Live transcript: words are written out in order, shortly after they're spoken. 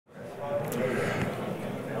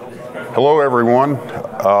Hello, everyone.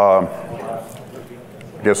 I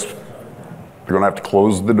guess you're going to have to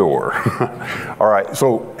close the door. All right,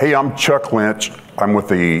 so hey, I'm Chuck Lynch. I'm with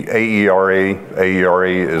the AERA. AERA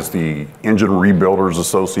is the Engine Rebuilders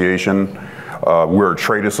Association. We're a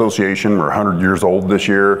trade association. We're 100 years old this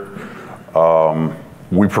year.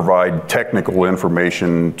 We provide technical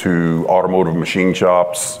information to automotive machine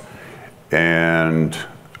shops, and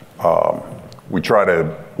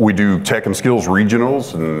we do tech and skills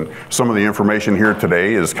regionals, and some of the information here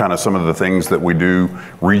today is kind of some of the things that we do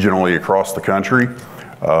regionally across the country.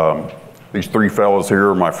 These three fellows here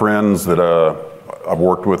are my friends that I've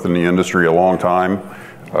worked with in the industry a long time.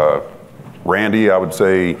 Randy, I would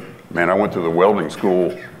say, man, I went to the welding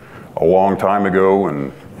school a long time ago,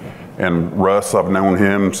 and Russ, I've known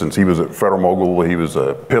him since he was at Federal Mogul. He was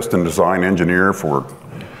a piston design engineer for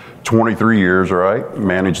 23 years, right?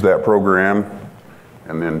 Managed that program.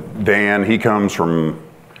 And then Dan, he comes from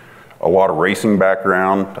a lot of racing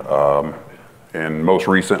background. And most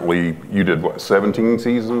recently, you did what, 17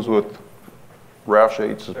 seasons with Roush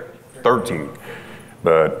Yates? 13.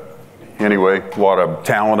 But anyway, a lot of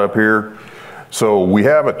talent up here. So we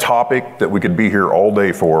have a topic that we could be here all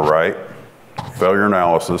day for, right? Failure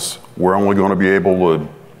analysis. We're only going to be able to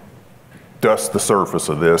dust the surface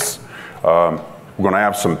of this. We're going to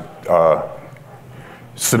have some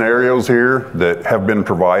scenarios here that have been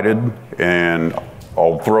provided, and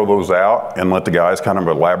I'll throw those out and let the guys kind of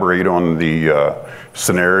elaborate on the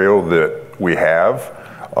scenario that we have.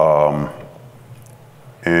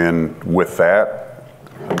 And with that,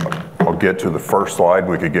 I'll get to the first slide.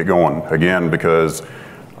 We could get going again, because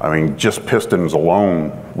I mean, just pistons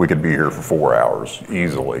alone, we could be here for 4 hours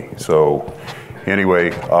easily. So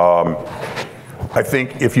anyway, I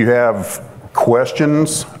think if you have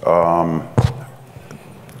questions,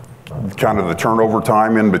 kind of the turnover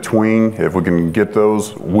time in between, if we can get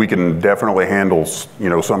those, we can definitely handle,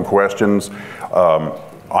 some questions.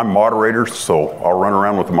 I'm moderator, so I'll run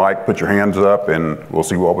around with the mic, put your hands up, and we'll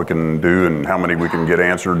see what we can do and how many we can get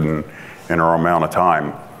answered in our amount of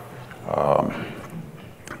time.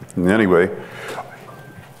 Anyway,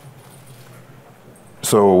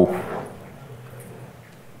 so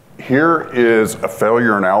here is a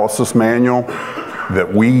failure analysis manual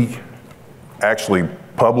that we actually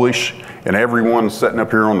publish, and everyone sitting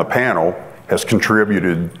up here on the panel has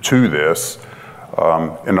contributed to this.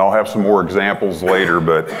 And I'll have some more examples later,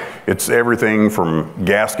 but it's everything from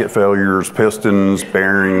gasket failures, pistons,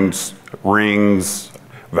 bearings, rings,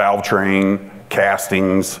 valve train,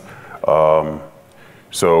 castings.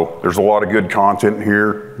 So there's a lot of good content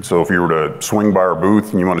here. So if you were to swing by our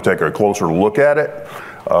booth and you want to take a closer look at it,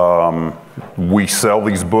 we sell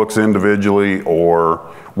these books individually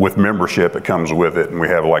or with membership. It comes with it, and we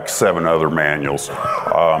have like 7 other manuals.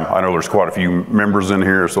 I know there's quite a few members in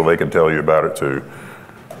here, so they can tell you about it too.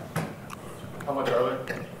 How much are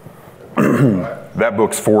they? That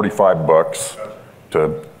book's $45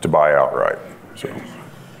 to buy outright. So.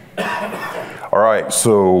 All right,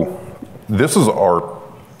 so this is our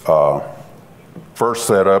first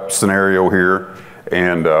setup scenario here,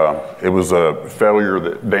 and it was a failure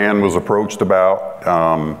that Dan was approached about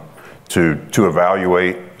to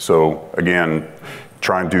evaluate. So again,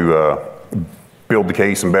 trying to build the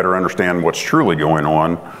case and better understand what's truly going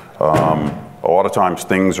on. A lot of times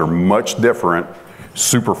things are much different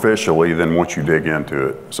superficially than once you dig into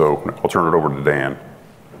it. So I'll turn it over to Dan.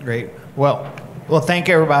 Great. Well, thank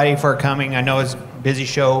everybody for coming. I know it's a busy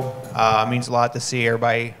show. It means a lot to see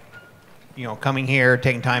everybody, coming here,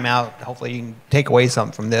 taking time out. Hopefully you can take away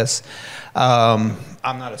something from this. I'm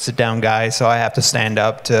not a sit-down guy, so I have to stand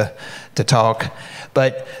up to talk.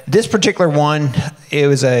 But this particular one,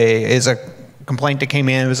 is a complaint that came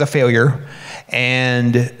in. It was a failure,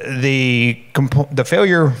 and the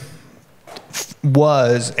failure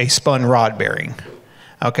was a spun rod bearing.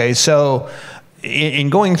 Okay, so in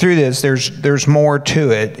going through this, there's more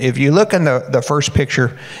to it. If you look in the first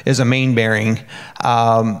picture is a main bearing.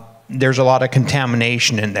 There's a lot of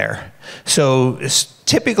contamination in there. So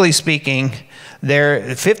typically speaking,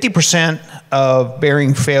 50% of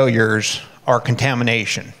bearing failures are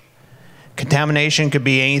contamination. Contamination could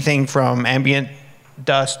be anything from ambient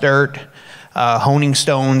dust, dirt, honing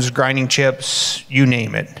stones, grinding chips, you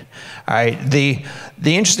name it. All right. The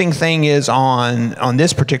interesting thing is on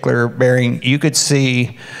this particular bearing, you could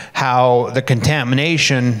see how the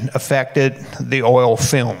contamination affected the oil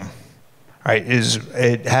film. Right,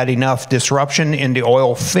 it had enough disruption in the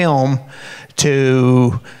oil film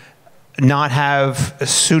to not have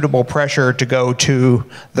suitable pressure to go to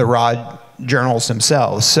the rod journals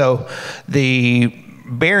themselves. So the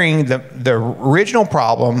bearing, the original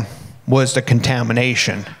problem was the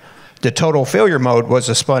contamination. The total failure mode was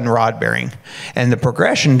a spun rod bearing. And the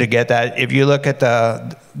progression to get that, if you look at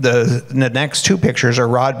the next two pictures are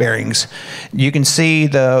rod bearings. You can see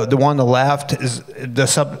the one on the left is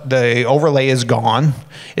the overlay is gone.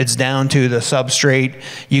 It's down to the substrate.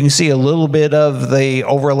 You can see a little bit of the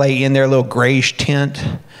overlay in there, a little grayish tint.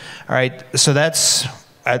 All right, so that's,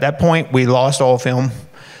 at that point, we lost oil film.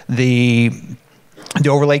 The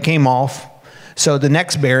overlay came off. So the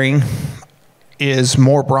next bearing is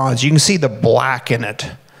more bronze. You can see the black in it.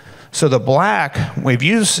 So the black, if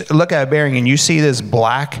you look at a bearing and you see this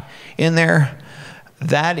black in there,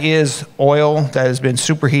 that is oil that has been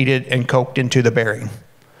superheated and coked into the bearing.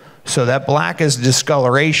 So that black is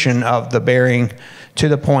discoloration of the bearing to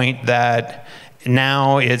the point that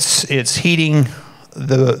now it's heating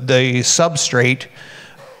the substrate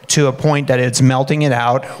to a point that it's melting it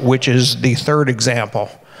out, which is the third example.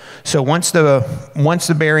 So once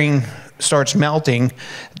the bearing starts melting,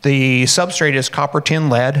 the substrate is copper, tin,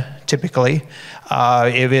 lead, typically.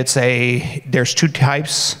 If it's there's two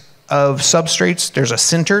types of substrates. There's a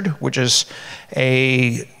sintered, which is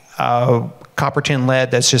a copper, tin,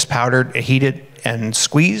 lead that's just powdered, heated, and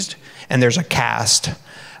squeezed. And there's a cast,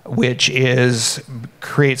 which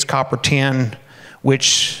creates copper, tin,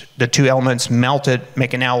 which the two elements melted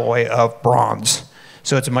make an alloy of bronze.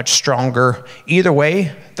 So it's a much stronger. Either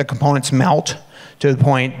way, the components melt to the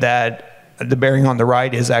point that the bearing on the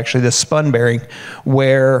right is actually the spun bearing,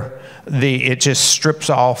 where it just strips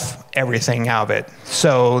off everything out of it.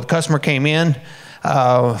 So the customer came in,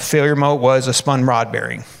 failure mode was a spun rod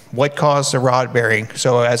bearing. What caused the rod bearing?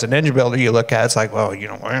 So as an engine builder, you look at it, it's like, well,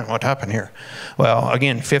 what happened here? Well,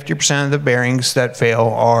 again, 50% of the bearings that fail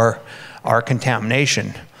are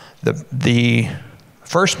contamination. The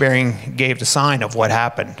first bearing gave the sign of what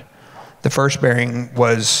happened. The first bearing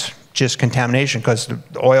was just contamination, because the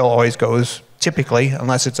oil always goes, typically,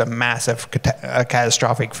 unless it's a massive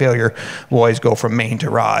catastrophic failure, will always go from main to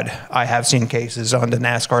rod. I have seen cases on the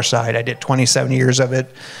NASCAR side. I did 27 years of it.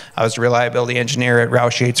 I was the reliability engineer at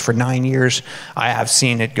Roush Yates for 9 years. I have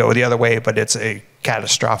seen it go the other way, but it's a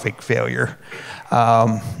catastrophic failure.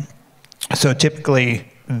 So typically,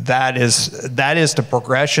 that is the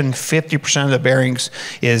progression. 50% of the bearings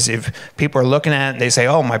is, if people are looking at it and they say,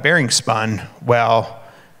 oh, my bearing spun, well,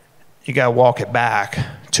 you got to walk it back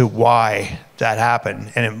to why that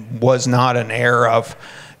happened. And it was not an error of,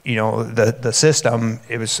 the system.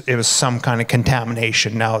 It was some kind of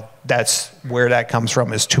contamination. Now, that's where that comes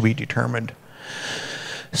from is to be determined.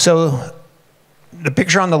 So the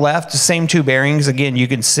picture on the left, the same two bearings. Again, you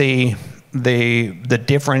can see the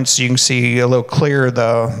difference. You can see a little clearer.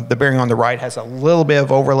 The bearing on the right has a little bit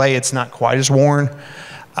of overlay. It's not quite as worn.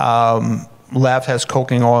 Left has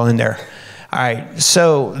coking oil in there. All right,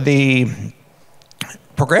 so the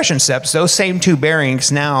progression steps, those same two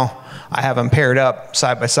bearings, now I have them paired up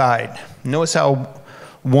side by side. Notice how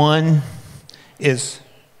one is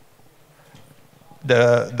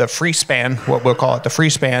the free span, what we'll call it, the free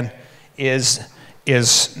span is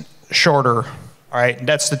shorter. All right,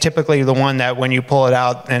 that's typically the one that when you pull it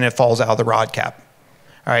out and it falls out of the rod cap.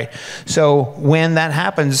 All right, so when that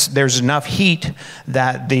happens, there's enough heat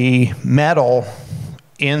that the metal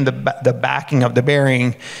in the backing of the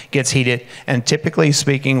bearing gets heated, and typically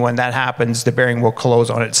speaking, when that happens, the bearing will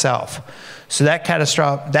close on itself. So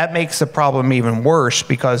that makes the problem even worse,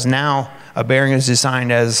 because now a bearing is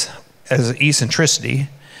designed as eccentricity,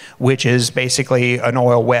 which is basically an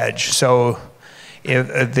oil wedge. So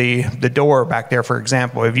if the door back there, for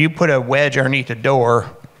example, if you put a wedge underneath the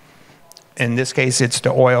door, in this case it's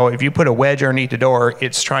the oil, if you put a wedge underneath the door,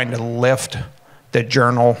 it's trying to lift the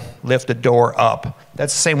journal, lift the door up.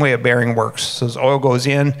 That's the same way a bearing works. So as oil goes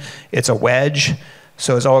in, it's a wedge.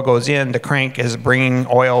 So as oil goes in, the crank is bringing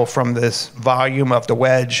oil from this volume of the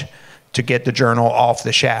wedge to get the journal off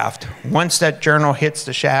the shaft. Once that journal hits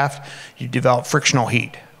the shaft, you develop frictional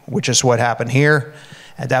heat, which is what happened here.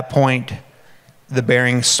 At that point, the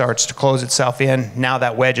bearing starts to close itself in. Now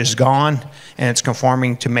that wedge is gone, and it's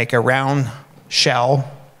conforming to make a round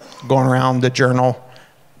shell going around the journal.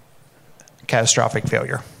 Catastrophic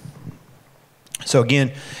failure. So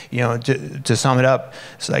again, to sum it up,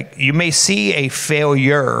 it's like you may see a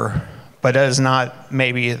failure, but that is not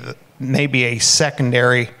maybe a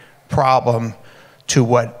secondary problem to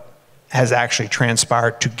what has actually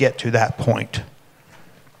transpired to get to that point.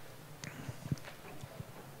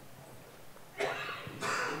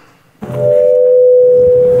 All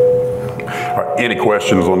right, any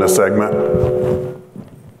questions on this segment?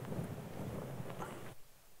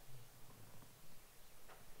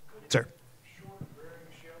 Sir.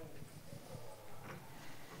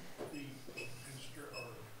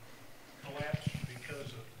 Collapse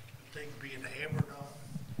because of thing being hammered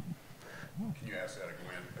on? Can you ask that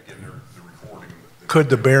again? Again, the recording. Could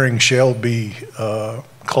the bearing shell be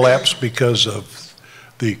collapsed because of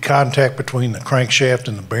the contact between the crankshaft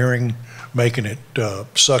and the bearing, making it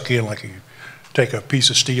suck in like you take a piece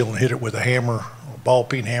of steel and hit it with a hammer, a ball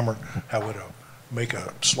peen hammer? How would it make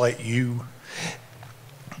a slight U?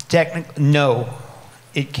 Technically, no,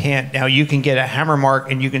 it can't. Now you can get a hammer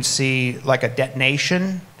mark and you can see like a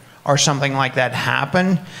detonation or something like that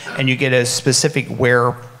happen, and you get a specific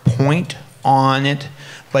wear point on it,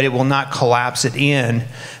 but it will not collapse it in,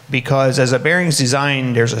 because as a bearing's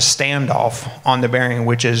designed, there's a standoff on the bearing,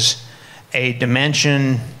 which is a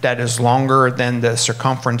dimension that is longer than the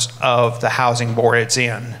circumference of the housing board it's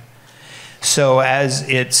in. So as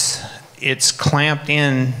it's clamped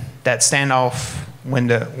in, that standoff, when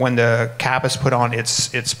the cap is put on,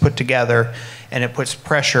 it's put together, and it puts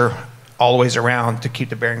pressure all the ways around to keep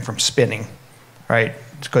the bearing from spinning, right?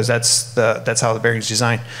 Because that's how the bearing's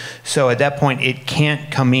designed. So at that point, it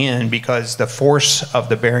can't come in because the force of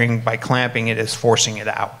the bearing by clamping it is forcing it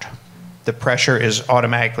out. The pressure is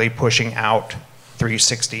automatically pushing out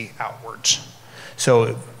 360 outwards.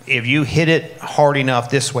 So if you hit it hard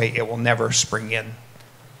enough this way, it will never spring in.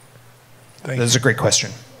 This is a great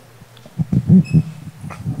question.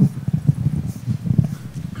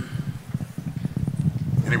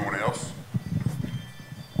 Anyone else?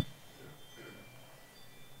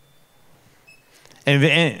 And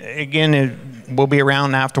again, we'll be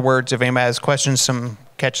around afterwards if anybody has questions, some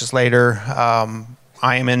catches later.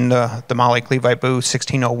 I am in the MAHLE Clevite booth,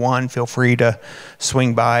 1601. Feel free to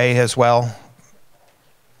swing by as well.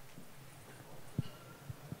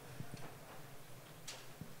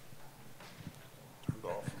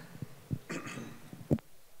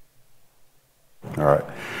 All right.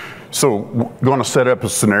 So we're going to set up a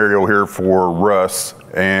scenario here for Russ,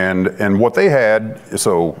 and what they had,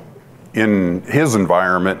 so in his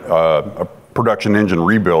environment, a production engine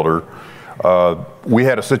rebuilder, we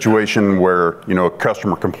had a situation where, a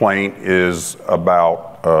customer complaint is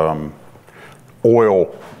about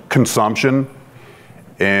oil consumption,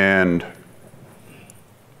 and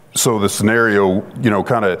so the scenario,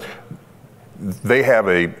 kind of, they have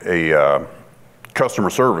a customer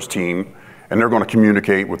service team, and they're going to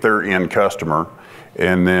communicate with their end customer,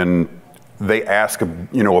 and then they ask a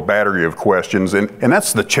battery of questions, and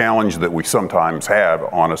that's the challenge that we sometimes have,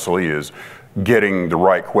 honestly, is getting the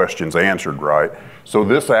right questions answered, right? So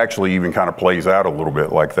this actually even kind of plays out a little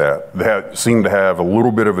bit like that. They seem to have a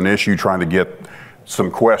little bit of an issue trying to get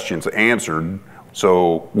some questions answered,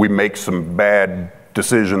 so we make some bad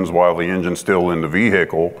decisions while the engine's still in the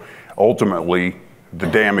vehicle. Ultimately, the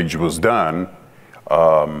damage was done.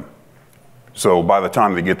 So by the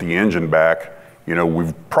time they get the engine back,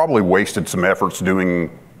 we've probably wasted some efforts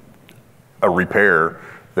doing a repair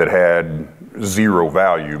that had zero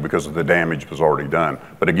value because of the damage was already done.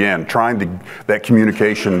 But again, that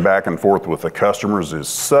communication back and forth with the customers is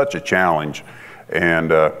such a challenge.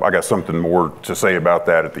 And I got something more to say about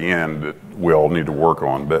that at the end that we all need to work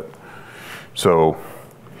on. But so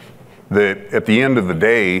at the end of the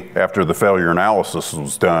day, after the failure analysis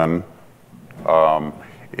was done,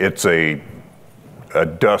 it's a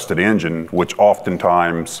dusted engine, which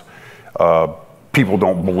oftentimes people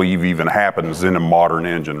don't believe even happens in a modern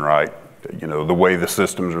engine, right? The way the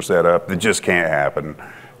systems are set up, it just can't happen.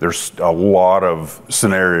 There's a lot of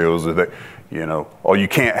scenarios that, you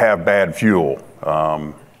can't have bad fuel.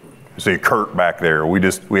 See Kurt back there, we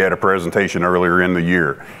had a presentation earlier in the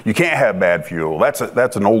year. You can't have bad fuel.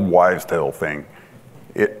 That's an old wives' tale thing.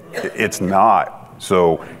 It's not.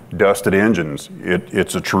 So dusted engines,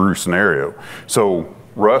 it's a true scenario. So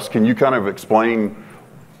Russ, can you kind of explain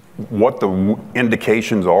what the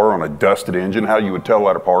indications are on a dusted engine, how you would tell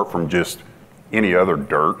that apart from just any other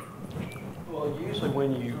dirt? Well, usually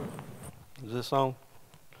when is this on?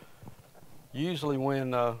 Usually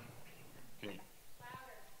when, Can you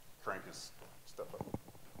crank his stuff up?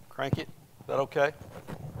 Crank it, is that okay?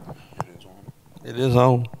 It is on. It is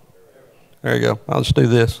on. There you go, I'll just do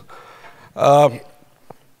this.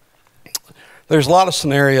 There's a lot of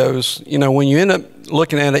scenarios, when you end up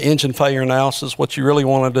looking at an engine failure analysis, what you really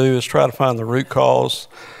want to do is try to find the root cause.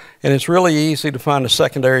 And it's really easy to find a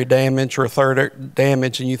secondary damage or a third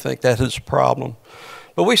damage and you think that is a problem.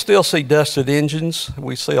 But we still see dusted engines.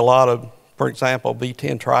 We see a lot of, for example,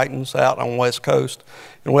 B10 Tritons out on West Coast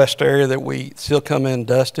and West area that we still come in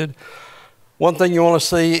dusted. One thing you want to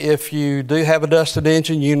see, if you do have a dusted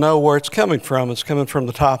engine, you know where it's coming from. It's coming from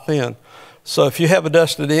the top end. So if you have a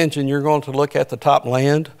dusted engine, you're going to look at the top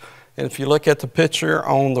land. And if you look at the picture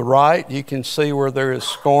on the right, you can see where there is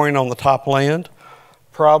scoring on the top land.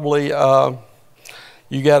 Probably,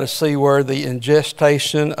 You got to see where the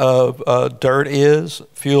ingestation of dirt is,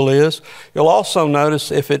 fuel is. You'll also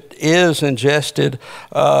notice if it is ingested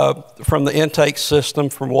from the intake system,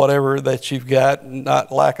 from whatever that you've got,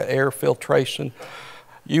 not lack of air filtration,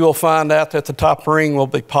 you will find out that the top ring will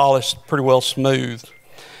be polished pretty well smooth.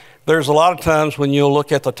 There's a lot of times when you'll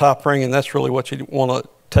look at the top ring, and that's really what you want to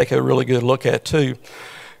take a really good look at too.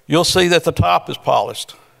 You'll see that the top is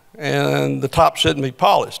polished. And the top shouldn't be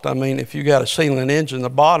polished. I mean, if you got a sealing engine, the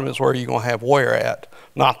bottom is where you're going to have wear at,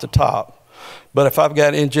 not the top. But if I've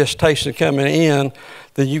got ingestation coming in,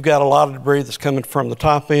 then you've got a lot of debris that's coming from the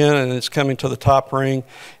top end and it's coming to the top ring.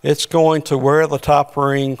 It's going to wear the top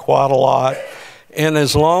ring quite a lot. And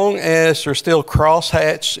as long as there's still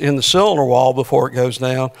crosshatch in the cylinder wall before it goes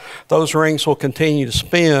down, those rings will continue to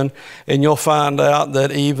spin, and you'll find out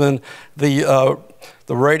that even the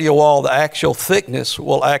radial wall, the actual thickness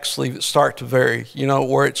will actually start to vary, you know,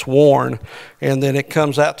 where it's worn, and then it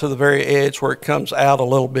comes out to the very edge where it comes out a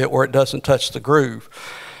little bit where it doesn't touch the groove.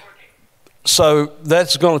 So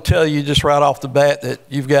that's going to tell you just right off the bat that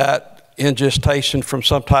you've got ingestation from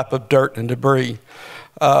some type of dirt and debris.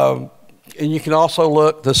 And you can also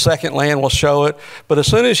look, the second land will show it, but as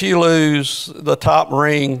soon as you lose the top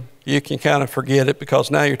ring, you can kind of forget it,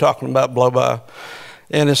 because now you're talking about blow-by.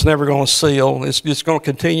 And it's never going to seal. It's just going to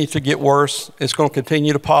continue to get worse. It's going to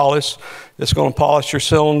continue to polish. It's going to polish your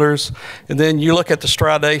cylinders. And then you look at the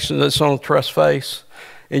stridation that's on the truss face,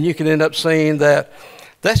 and you can end up seeing that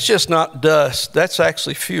that's just not dust. That's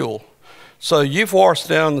actually fuel. So you've washed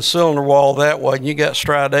down the cylinder wall that way, and you got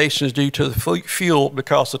stridations due to the fuel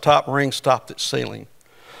because the top ring stopped its sealing.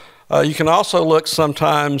 You can also look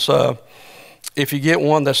sometimes, if you get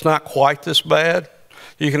one that's not quite this bad,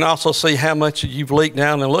 you can also see how much you've leaked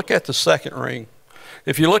down, and look at the second ring.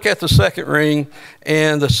 If you look at the second ring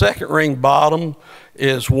and the second ring bottom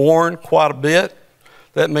is worn quite a bit,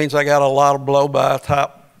 that means I got a lot of blow by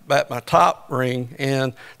at my top ring,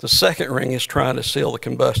 and the second ring is trying to seal the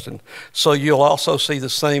combustion. So you'll also see the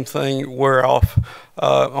same thing wear off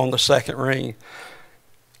on the second ring.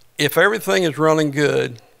 If everything is running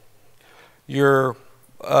good, where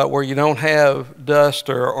you don't have dust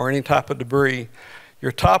or any type of debris,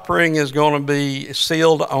 your top ring is going to be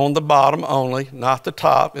sealed on the bottom only, not the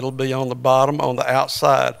top. It'll be on the bottom, on the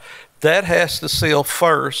outside. That has to seal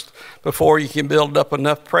first before you can build up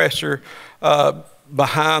enough pressure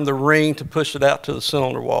behind the ring to push it out to the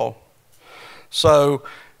cylinder wall. So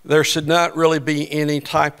there should not really be any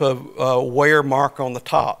type of wear mark on the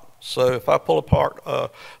top. So if I pull apart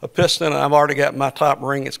a piston and I've already got my top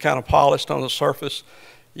ring, it's kind of polished on the surface,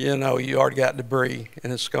 you know, you already got debris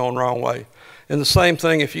and it's going the wrong way. And the same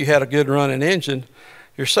thing if you had a good running engine,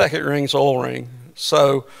 your second ring's oil ring.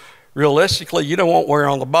 So realistically, you don't want wear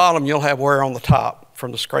on the bottom, you'll have wear on the top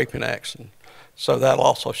from the scraping action. So that'll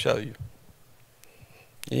also show you.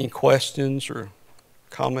 Any questions or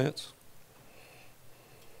comments?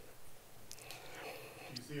 Do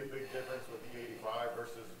you see a big difference with E85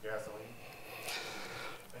 versus gasoline?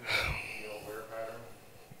 And wear pattern?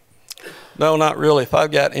 No, not really. If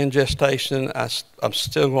I've got ingestation, I'm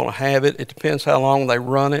still going to have it. It depends how long they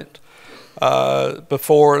run it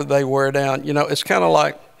before they wear down. You know, it's kind of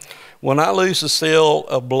like when I lose the seal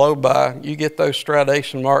of blow-by, you get those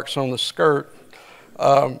stridation marks on the skirt,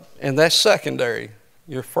 and that's secondary.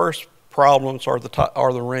 Your first problems are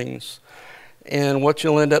the rings. And what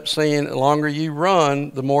you'll end up seeing, the longer you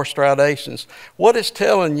run, the more stridations. What it's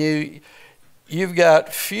telling you, you've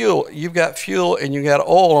got fuel and you've got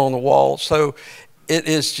oil on the wall, so it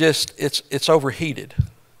is just, it's overheated.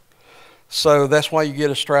 So that's why you get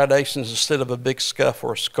a stridations instead of a big scuff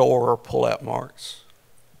or a score or pull-out marks.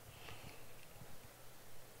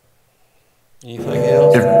 Anything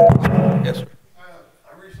else? Yes, sir.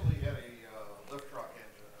 I recently had a lift truck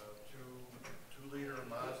engine, a 2-liter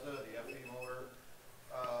Mazda, the FE motor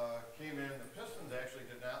came in. The pistons actually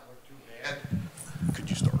did not look too bad. Could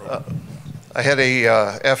you start over? I had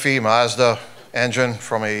a FE Mazda engine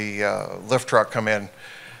from a lift truck come in,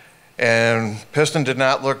 and piston did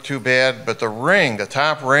not look too bad, but the ring, the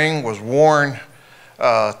top ring was worn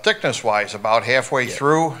thickness-wise about halfway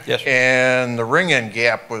through, Yes, sir. and the ring end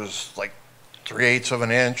gap was like 3/8 of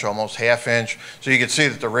an inch, almost ½ inch, so you could see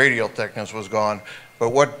that the radial thickness was gone. But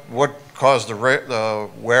what caused the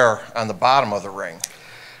wear on the bottom of the ring?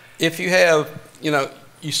 If you have, you know,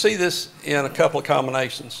 you see this in a couple of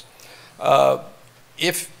combinations.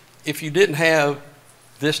 If you didn't have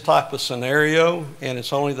this type of scenario and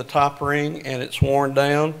it's only the top ring and it's worn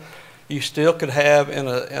down, you still could have in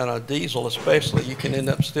a diesel especially, you can end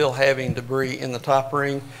up still having debris in the top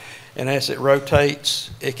ring. And as it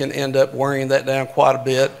rotates, it can end up wearing that down quite a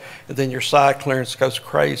bit, and then your side clearance goes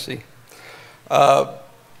crazy.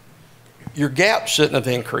 Your gap shouldn't have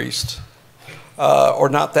increased, or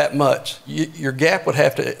not that much. Your gap would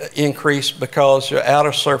have to increase because your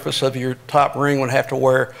outer surface of your top ring would have to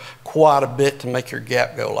wear quite a bit to make your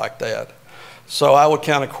gap go like that. So I would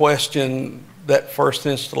kind of question that first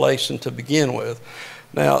installation to begin with.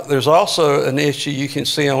 Now, there's also an issue you can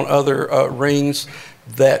see on other rings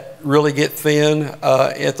that really get thin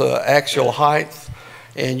at the axial height,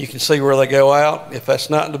 and you can see where they go out. If that's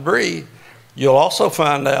not debris, you'll also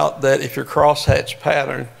find out that if your crosshatch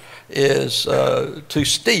pattern is too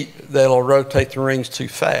steep, that'll rotate the rings too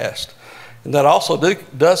fast. And that also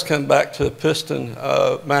does come back to the piston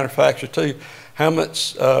manufacturer too. How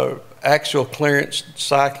much axial clearance,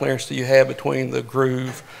 side clearance do you have between the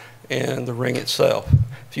groove and the ring itself?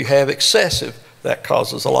 If you have excessive, that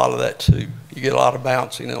causes a lot of that too. You get a lot of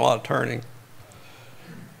bouncing and a lot of turning.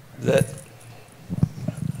 That. So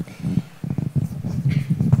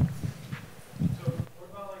what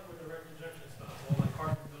about like with the direct injection stuff? Will like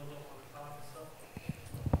carbon build up on the top and stuff?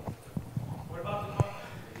 What about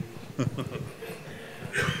the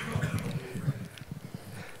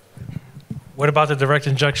What about the direct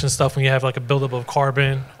injection stuff when you have like a buildup of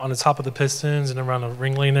carbon on the top of the pistons and around the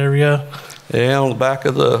ring lane area? Yeah, on the back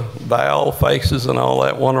of the valve faces and all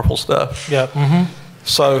that wonderful stuff. Yeah. Mm-hmm.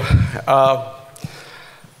 So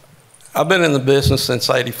I've been in the business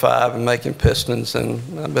since '85 and making pistons,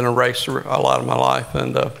 and I've been a racer a lot of my life.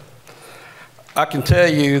 And I can tell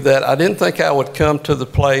you that I didn't think I would come to the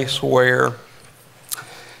place where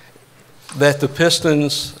that the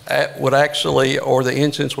pistons would actually, or the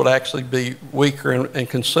engines would actually be weaker and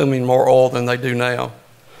consuming more oil than they do now.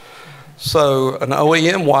 So an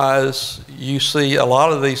OEM-wise, you see a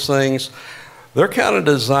lot of these things, they're kind of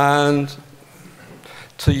designed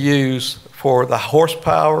to use for the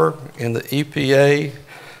horsepower and the EPA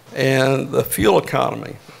and the fuel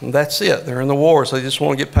economy. And that's it. They're in the wars. They just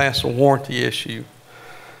want to get past the warranty issue.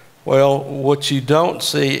 Well, what you don't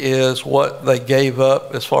see is what they gave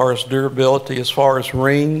up as far as durability, as far as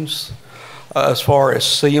rings, as far as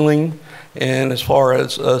sealing, and as far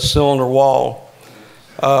as a cylinder wall.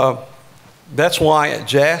 That's why at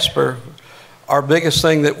Jasper, our biggest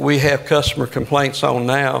thing that we have customer complaints on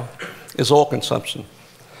now is oil consumption.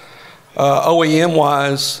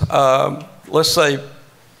 OEM-wise, let's say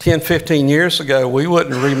 10, 15 years ago, we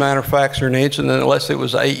wouldn't remanufacture an engine unless it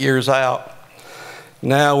was 8 years out.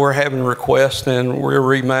 Now we're having requests and we're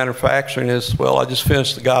remanufacturing as well. I just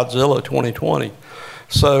finished the Godzilla 2020.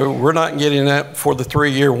 So we're not getting that for the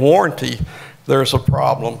 3-year warranty. There's a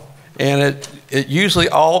problem. And it usually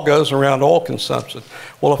all goes around oil consumption.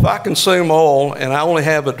 Well, if I consume oil and I only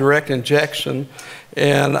have a direct injection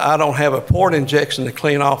and I don't have a port injection to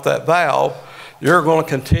clean off that valve, you're going to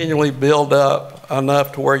continually build up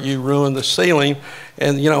enough to where you ruin the sealing.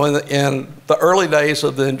 And you know, in the early days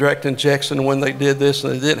of the direct injection, when they did this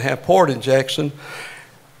and they didn't have port injection,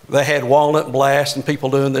 they had walnut blast and people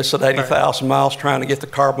doing this at 80,000 miles trying to get the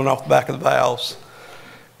carbon off the back of the valves.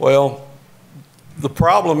 Well, the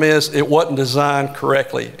problem is it wasn't designed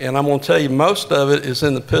correctly. And I'm going to tell you, most of it is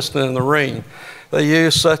in the piston and the ring. They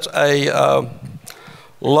use such a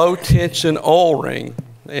low tension oil ring.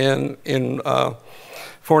 And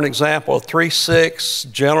for an example, a 3.6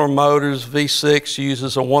 General Motors V6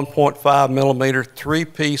 uses a 1.5 millimeter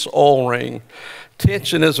 3-piece oil ring.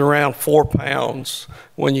 Tension is around 4 pounds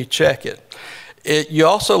when you check it. You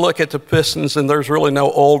also look at the pistons and there's really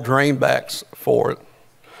no oil drain backs for it.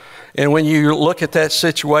 And when you look at that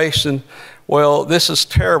situation, well, this is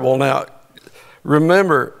terrible. Now,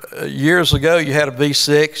 remember, years ago you had a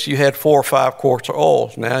V6, you had 4 or 5 quarts of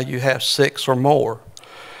oil. Now you have 6 or more.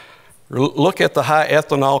 Look at the high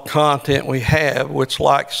ethanol content we have, which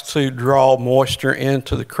likes to draw moisture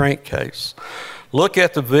into the crankcase. Look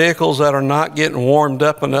at the vehicles that are not getting warmed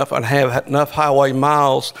up enough and have enough highway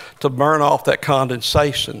miles to burn off that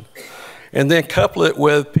condensation. And then couple it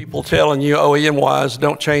with people telling you, OEM-wise,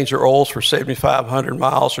 don't change your oils for 7,500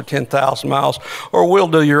 miles or 10,000 miles, or we'll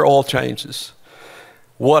do your oil changes.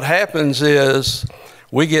 What happens is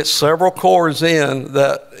we get several cores in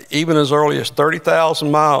that even as early as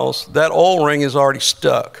 30,000 miles, that oil ring is already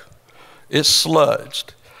stuck. It's sludged.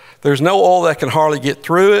 There's no oil that can hardly get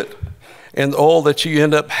through it, and the oil that you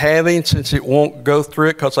end up having, since it won't go through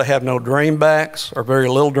it because they have no drain backs or very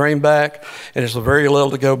little drain back, and there's very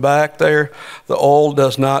little to go back there, the oil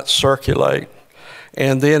does not circulate.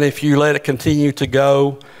 And then if you let it continue to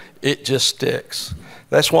go, it just sticks.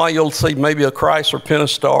 That's why you'll see maybe a Chrysler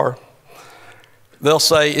Pentastar, they'll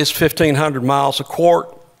say it's 1,500 miles a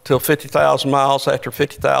quart, till 50,000 miles. After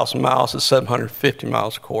 50,000 miles, it's 750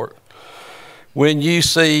 miles a quart. When you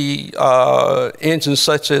see engines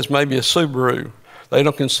such as maybe a Subaru, they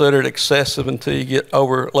don't consider it excessive until you get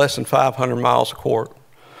over less than 500 miles a quart.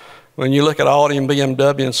 When you look at Audi and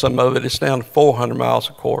BMW and some of it, it's down to 400 miles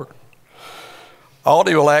a quart.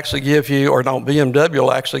 Audi will actually give you, or no, BMW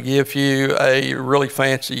will actually give you a really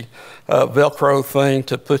fancy Velcro thing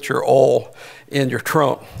to put your oil in your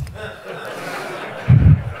trunk.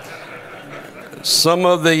 Some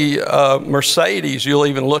of the Mercedes, you'll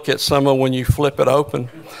even look at some of when you flip it open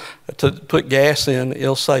to put gas in,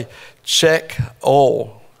 it'll say, check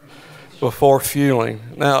oil before fueling.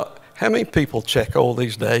 Now, how many people check oil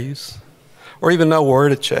these days? Or even know where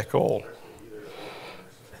to check oil?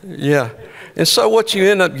 Yeah. And so what you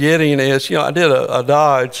end up getting is, I did a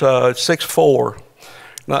Dodge 6.4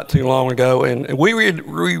 not too long ago, and we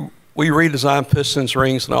redesigned pistons,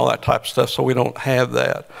 rings, and all that type of stuff, so we don't have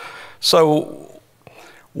that. So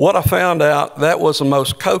what I found out, that was the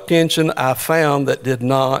most coke engine I found that did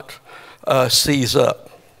not seize up.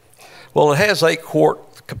 Well, it has 8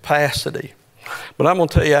 quart capacity, but I'm going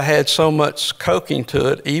to tell you, I had so much coking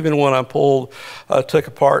to it, even when I took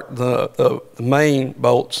apart the main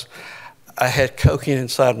bolts, I had coking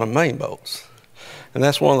inside my main bolts. And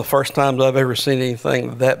that's one of the first times I've ever seen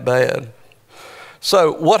anything that bad.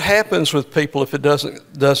 So what happens with people if it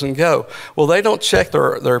doesn't go? Well, they don't check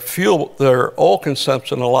their oil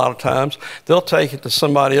consumption a lot of times. They'll take it to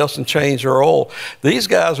somebody else and change their oil. These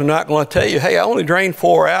guys are not going to tell you, hey, I only drained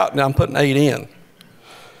 4 out and I'm putting 8 in.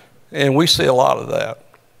 And we see a lot of that.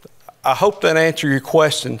 I hope that answered your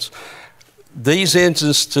questions. These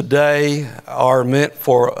engines today are meant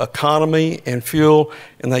for economy and fuel,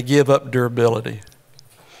 and they give up durability.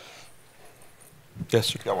 Yes,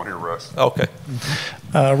 sir. Got one here, Russ. Okay.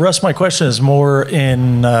 Russ, my question is more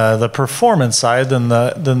in the performance side than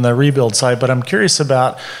the rebuild side, but I'm curious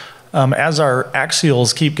about as our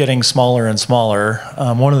axials keep getting smaller and smaller,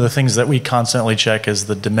 one of the things that we constantly check is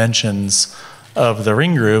the dimensions of the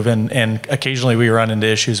ring groove, and occasionally we run into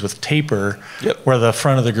issues with taper, yep, where the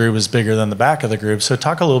front of the groove is bigger than the back of the groove. So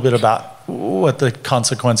talk a little bit about what the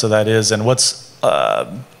consequence of that is and what's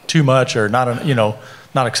too much or not,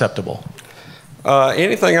 not acceptable.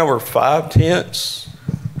 Anything over 5/10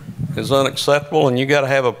 is unacceptable, and you got to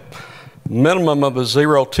have a minimum of a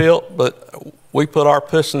 0 tilt, but we put our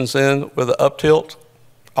pistons in with an up tilt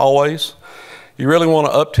always. You really want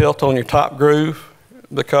to up tilt on your top groove,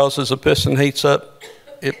 because as the piston heats up,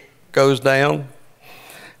 it goes down.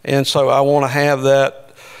 And so I want to have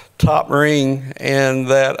that top ring and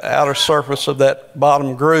that outer surface of that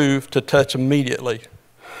bottom groove to touch immediately.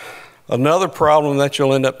 Another problem that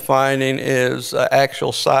you'll end up finding is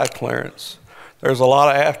actual side clearance. There's a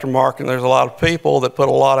lot of aftermarket, and there's a lot of people that put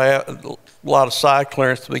a lot of side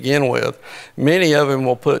clearance to begin with. Many of them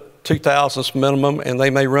will put 2 thousandths minimum, and they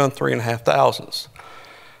may run 3.5 thousandths.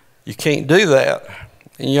 You can't do that.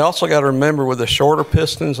 And you also got to remember, with the shorter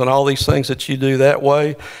pistons and all these things that you do that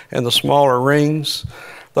way, and the smaller rings,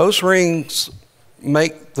 those rings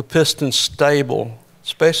make the piston stable,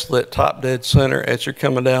 especially at top dead center as you're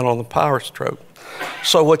coming down on the power stroke.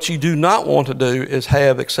 So what you do not want to do is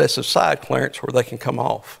have excessive side clearance where they can come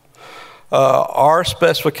off. Our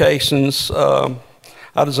specifications, I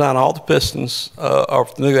design all the pistons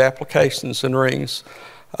of new applications and rings.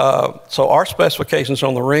 So our specifications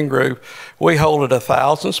on the ring groove, we hold at 1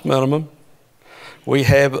 thousandths minimum. We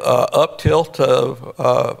have up tilt of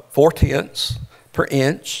 4/10 per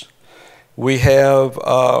inch. We have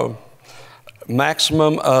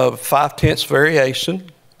maximum of 5/10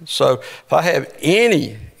 variation. So if I have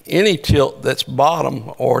any tilt that's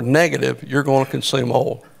bottom or negative, you're going to consume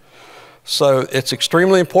oil. So it's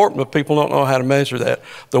extremely important, but people don't know how to measure that.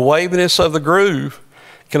 The waviness of the groove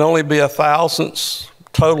can only be 1 thousandths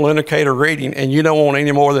total indicator reading, and you don't want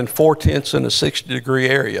any more than 4/10 in a 60-degree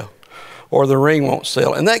area, or the ring won't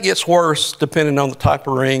sell. And that gets worse depending on the type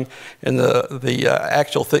of ring and the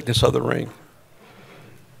actual thickness of the ring.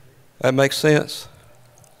 That makes sense?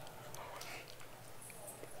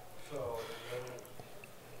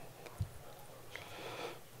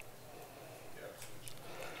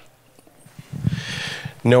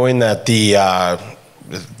 Knowing that the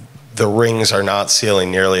rings are not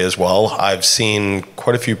sealing nearly as well, I've seen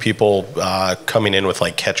quite a few people coming in with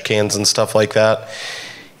like catch cans and stuff like that.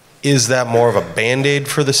 Is that more of a Band-Aid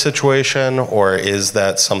for the situation, or is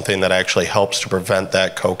that something that actually helps to prevent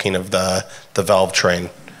that coking of the valve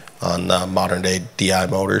train on modern day DI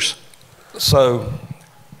motors? So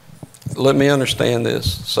let me understand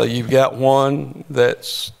this. So you've got one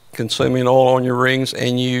that's consuming oil on your rings,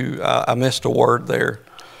 and I missed a word there.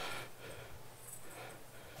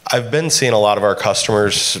 I've been seeing a lot of our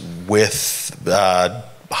customers with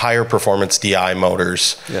higher performance DI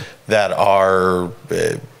motors that are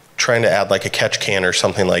trying to add like a catch can or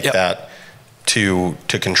something like that to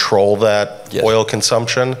control that oil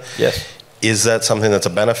consumption. Yes. Is that something that's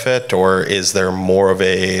a benefit, or is there more of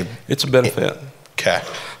a... It's a benefit. Okay.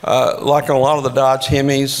 Like on a lot of the Dodge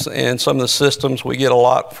Hemis and some of the systems, we get a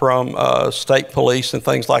lot from state police and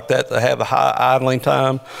things like that that have a high idling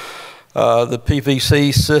time. The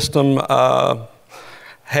PVC system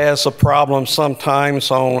has a problem sometimes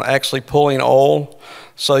on actually pulling oil.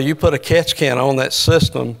 So you put a catch can on that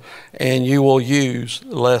system and you will use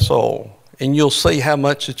less oil. And you'll see how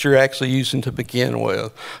much that you're actually using to begin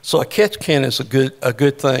with. So a catch can is a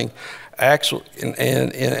good thing. Actually,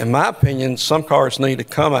 and in my opinion, some cars need to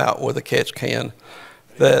come out with a catch can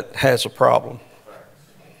that has a problem.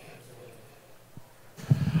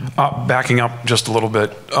 Backing up just a little bit,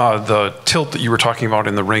 the tilt that you were talking about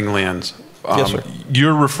in the ringlands. Yes, sir.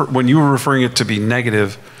 When you were referring it to be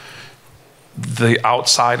negative, the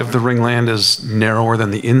outside of the ringland is narrower than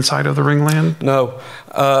the inside of the ringland? No.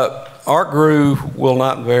 Our groove will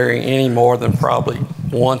not vary any more than probably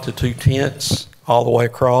 1 to 2 tenths all the way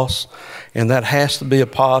across, and that has to be a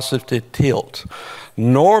positive tilt.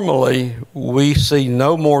 Normally, we see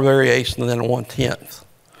no more variation than 1/10,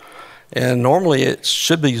 and normally it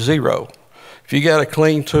should be 0. If you got a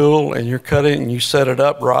clean tool and you're cutting and you set it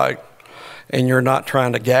up right, and you're not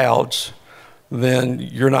trying to gouge, then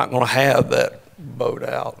you're not going to have that bowed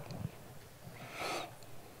out.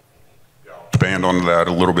 Expand on that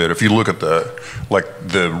a little bit. If you look at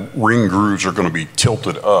the ring grooves are going to be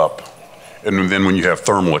tilted up, and then when you have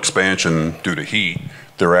thermal expansion due to heat,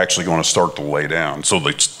 they're actually going to start to lay down. So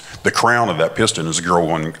the crown of that piston is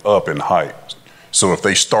going up in height. So if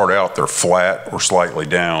they start out, they're flat or slightly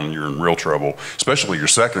down, you're in real trouble, especially your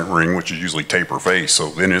second ring, which is usually taper face. So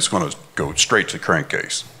then it's going to go straight to the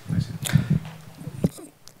crankcase.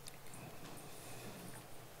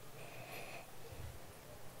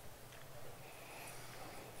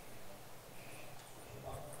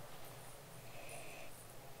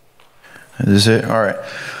 Is it? All right.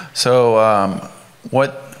 So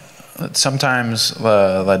sometimes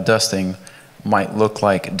the dusting might look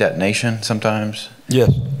like detonation sometimes.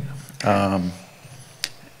 Yes.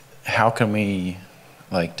 How can we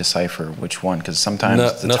decipher which one? Because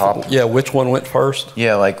sometimes the top. Yeah, which one went first?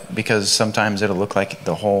 Yeah, because sometimes it'll look like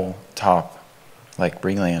the whole top,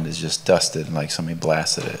 ringland is just dusted, like somebody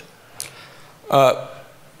blasted it.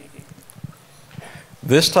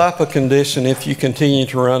 This type of condition, if you continue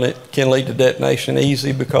to run it, can lead to detonation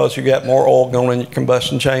easy because you got more oil going in your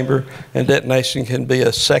combustion chamber, and detonation can be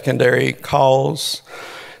a secondary cause.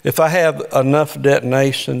 If I have enough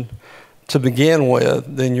detonation to begin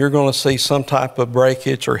with, then you're going to see some type of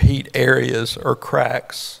breakage or heat areas or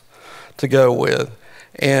cracks to go with.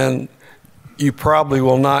 And you probably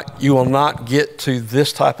will not get to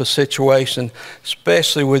this type of situation,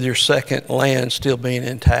 especially with your second land still being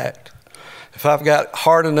intact. If I've got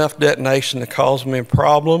hard enough detonation to cause me a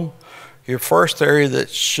problem, your first area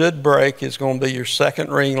that should break is going to be your second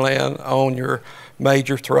ringland on your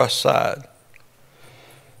major thrust side,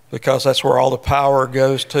 because that's where all the power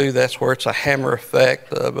goes to. That's where it's a hammer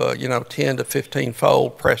effect of 10 to 15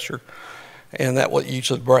 fold pressure, and that what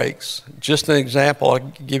usually breaks. Just an example, I'll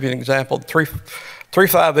give you an example.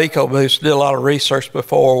 3.5 EcoBoost did a lot of research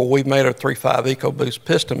before we made a 3.5 EcoBoost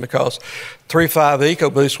piston, because 3.5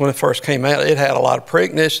 EcoBoost, when it first came out, it had a lot of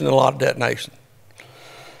pre-ignition and a lot of detonation.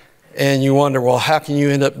 And you wonder, well, how can you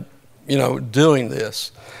end up, doing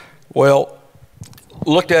this? Well,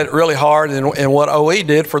 looked at it really hard, and what OE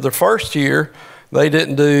did for the first year, they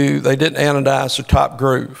didn't anodize the top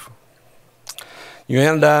groove. You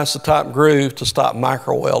anodize the top groove to stop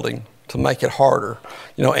micro welding, to make it harder.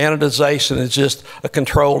 Anodization is just a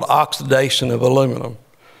controlled oxidation of aluminum.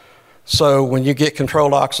 So when you get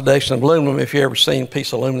controlled oxidation of aluminum, if you ever seen a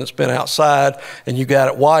piece of aluminum that's been outside and you got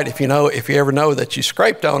it white, if you ever know that you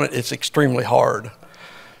scraped on it, it's extremely hard.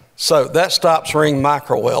 So that stops ring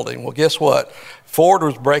micro welding. Well, guess what? Ford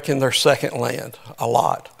was breaking their second land a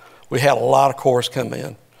lot. We had a lot of cores come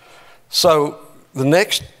in. So the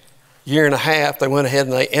next year and a half, they went ahead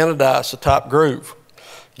and they anodized the top groove.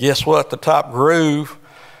 Guess what? The top groove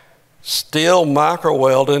still micro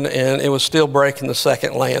welding, and it was still breaking the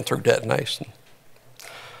second land through detonation.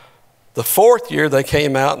 The fourth year, they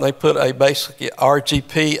came out and they put a basically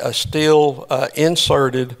RGP, a steel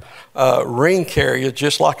inserted ring carrier,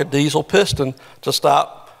 just like a diesel piston, to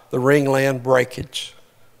stop the ringland breakage.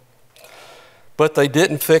 But they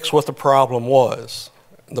didn't fix what the problem was.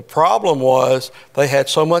 The problem was they had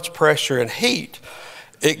so much pressure and heat.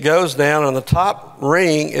 it goes down, and the top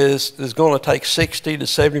ring is going to take 60 to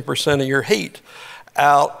 70% of your heat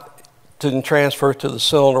out to transfer to the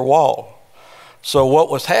cylinder wall. So what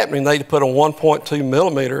was happening, they put a 1.2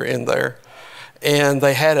 millimeter in there, and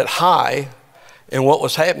they had it high, and what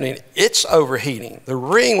was happening, it's overheating. The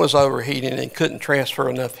ring was overheating and couldn't transfer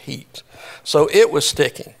enough heat. So it was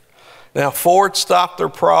sticking. Now Ford stopped their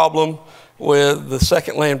problem with the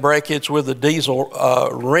second land breakage with the diesel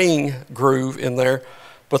ring groove in there,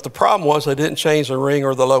 but the problem was they didn't change the ring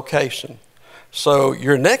or the location. So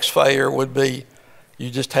your next failure would be you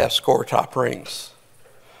just have score top rings.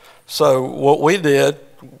 So what we did,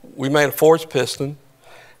 we made a forged piston,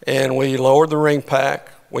 and we lowered the ring pack.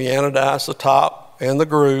 We anodized the top and the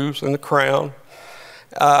grooves and the crown.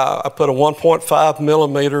 I put a 1.5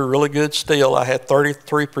 millimeter really good steel. I had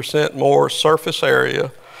 33% more surface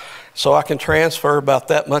area, so I can transfer about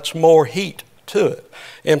that much more heat to it.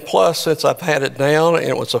 And plus, since I've had it down and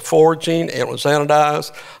it was a forging and it was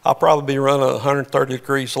anodized, I'll probably be running 130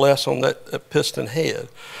 degrees less on that piston head.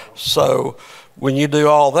 So when you do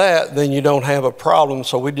all that, then you don't have a problem,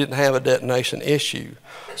 so we didn't have a detonation issue.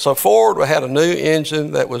 So Ford had a new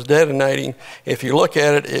engine that was detonating. If you look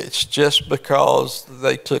at it, it's just because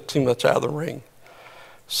they took too much out of the ring.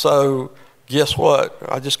 So guess what?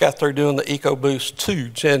 I just got through doing the EcoBoost 2,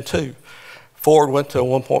 Gen 2. Ford went to a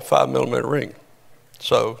 1.5 millimeter ring.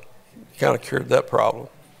 So kind of cured that problem.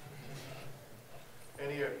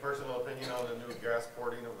 Any personal opinion on the new gas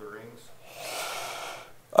porting of the rings?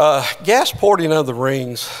 Gas porting of the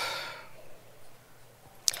rings.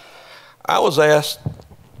 I was asked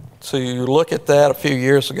to look at that a few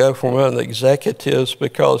years ago from one of the executives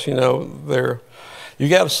because, you know, you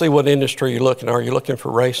got to see what industry you're looking. Are you looking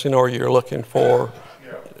for racing or you're looking for?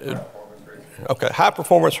 Yeah, okay, high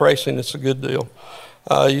performance racing is a good deal.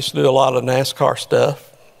 I used to do a lot of NASCAR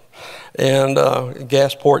stuff, and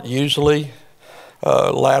gas port usually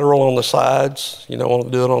lateral on the sides. You don't want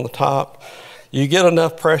to do it on the top. You get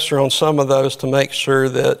enough pressure on some of those to make sure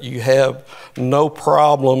that you have no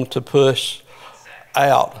problem to push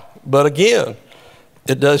out. But again,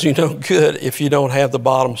 it does you no good if you don't have the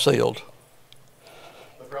bottom sealed.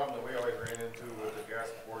 The problem that we always ran into with the gas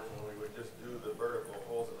ports when we would just do the vertical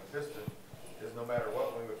holes in the piston is no matter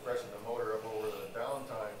what, when we would freshen the motor up over the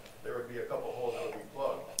downtime, there would be a couple holes that would be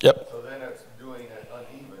plugged. Yep. So then it's doing it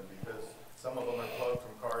uneven because some of them are plugged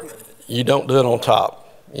from carbon. You don't do it on top.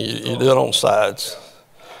 You do it on sides.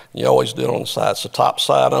 You always do it on the sides. The top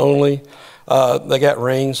side only. They got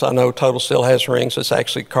rings. I know Total Seal has rings. It's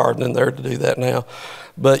actually carved in there to do that now.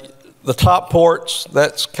 But the top ports,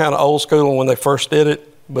 that's kind of old school when they first did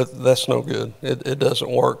it, but that's no good. It doesn't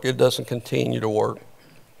work. It doesn't continue to work.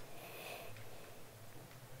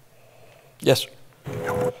 Yes, sir.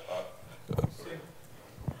 You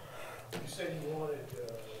said you wanted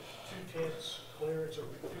 2/10 clearance or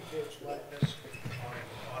 2/10 flatness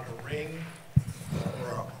on a ring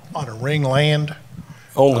or on a ring land?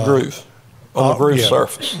 On the groove. On the groove yeah,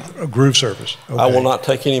 surface. A groove surface. Okay. I will not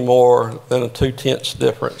take any more than a 2/10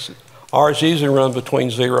 difference. Ours usually run between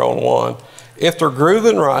 0 and 1. If they're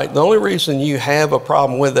grooving right, the only reason you have a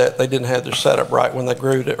problem with that, they didn't have their setup right when they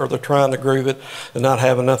grooved it, or they're trying to groove it and not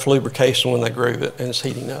have enough lubrication when they groove it and it's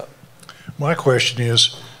heating up. My question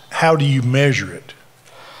is, how do you measure it?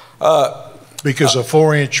 Because a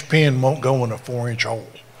 4-inch pin won't go in a 4-inch hole.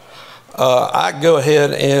 I go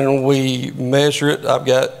ahead and we measure it. I've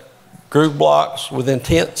got groove blocks within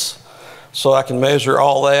tenths, so I can measure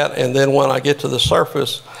all that. And then when I get to the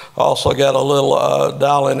surface, I also got a little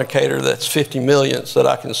dial indicator that's 50 millionths that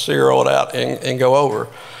I can zero it out and go over.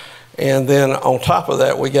 And then on top of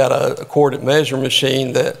that, we got a coordinate measure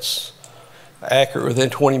machine that's accurate within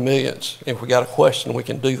 20 millionths. If we got a question, we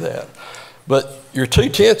can do that. But your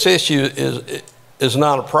 2/10 issue is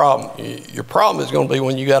not a problem. Your problem is going to be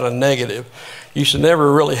when you got a negative. You should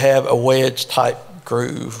never really have a wedge type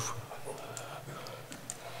groove.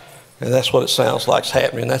 And that's what it sounds like is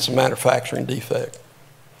happening. That's a manufacturing defect.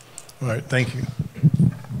 All right, thank you.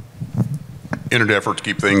 In an effort to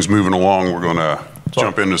keep things moving along, we're going to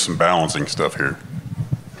jump into some balancing stuff here.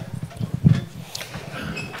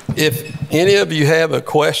 If any of you have a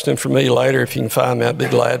question for me later, if you can find me, I'd be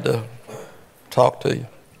glad to talk to you.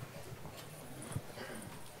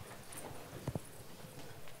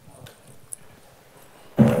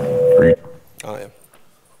 I am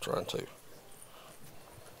trying to.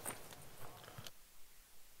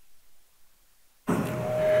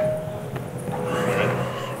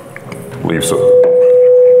 Leave so.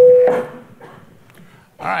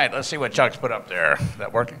 All right, let's see what Chuck's put up there. Is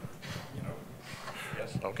that working?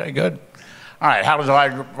 Yes, okay, good. All right, how does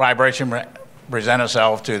the vibration present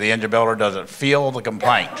itself to the engine builder? Does it feel the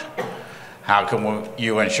complaint? How can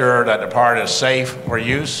you ensure that the part is safe for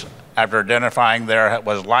use after identifying there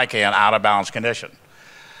was likely an out-of-balance condition?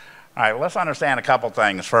 All right, let's understand a couple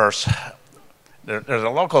things first. There's a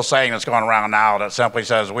local saying that's going around now that simply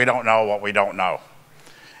says, we don't know what we don't know.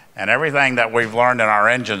 And everything that we've learned in our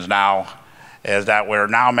engines now is that we're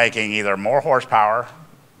now making either more horsepower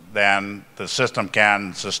than the system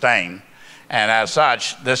can sustain. And as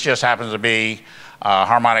such, this just happens to be a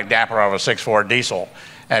harmonic damper of a 6.4 diesel.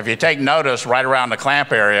 And if you take notice right around the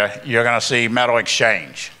clamp area, you're going to see metal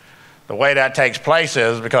exchange. The way that takes place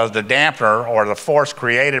is because the dampener, or the force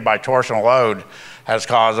created by torsional load, has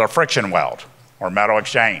caused a friction weld or metal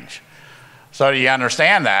exchange. So you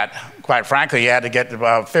understand that, quite frankly, you had to get to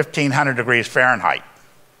about 1,500 degrees Fahrenheit.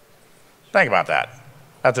 Think about that.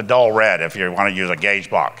 That's a dull red if you want to use a gauge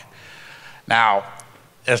block. Now,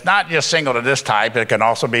 it's not just single to this type. It can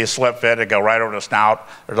also be a slip fit. It go right over the snout.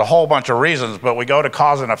 There's a whole bunch of reasons, but we go to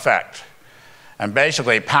cause and effect. And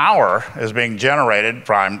basically, power is being generated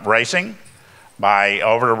from racing, by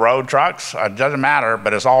over-the-road trucks. It doesn't matter,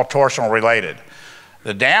 but it's all torsional related.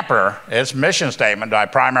 The damper, its mission statement by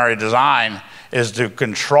primary design is to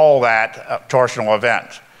control that torsional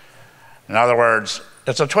event. In other words,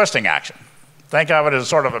 it's a twisting action. Think of it as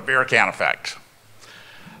sort of a beer can effect.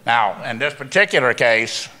 Now, in this particular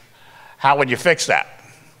case, how would you fix that?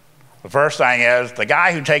 The first thing is the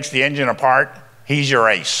guy who takes the engine apart, he's your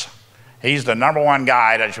ace. He's the #1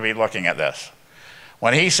 guy that should be looking at this.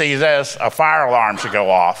 When he sees this, a fire alarm should go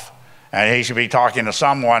off, and he should be talking to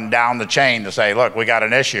someone down the chain to say, look, we got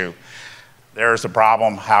an issue. There's the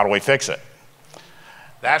problem. How do we fix it?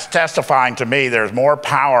 That's testifying to me there's more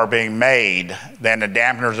power being made than the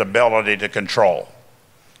dampener's ability to control.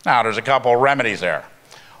 Now, there's a couple of remedies there.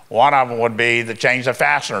 One of them would be to change the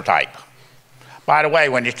fastener type. By the way,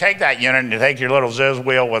 when you take that unit and you take your little Ziz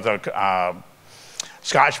wheel with a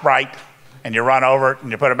Scotch-Brite and you run over it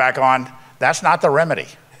and you put it back on, that's not the remedy.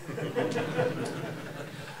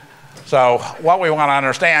 So what we want to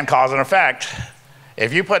understand, cause and effect,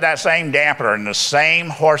 if you put that same dampener in the same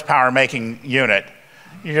horsepower making unit,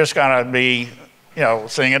 you're just going to be,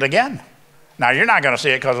 seeing it again. Now, you're not going to see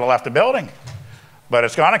it because it left the building, but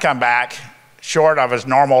it's going to come back short of its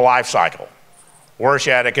normal life cycle. Worse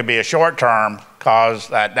yet, it could be a short term because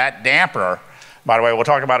that dampener, by the way, we'll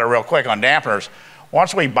talk about it real quick on dampeners.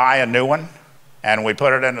 Once we buy a new one and we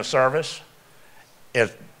put it into service,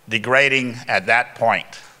 it's degrading at that point.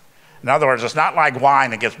 In other words, it's not like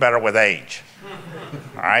wine that gets better with age.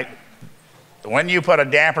 All right? When you put a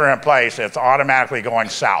dampener in place, it's automatically going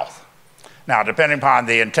south. Now, depending upon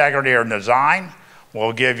the integrity or design,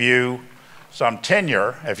 we'll give you some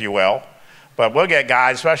tenure, if you will, but we'll get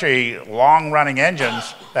guys, especially long-running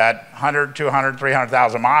engines at 100, 200,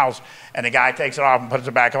 300,000 miles, and the guy takes it off and puts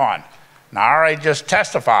it back on. Now, I already just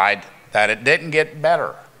testified that it didn't get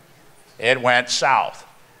better. It went south.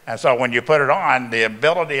 And so when you put it on, the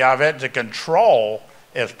ability of it to control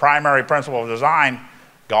its primary principle of design,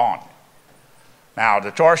 gone. Now,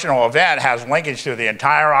 the torsional event has linkage to the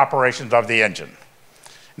entire operations of the engine.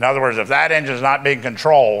 In other words, if that engine is not being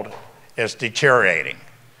controlled, it's deteriorating.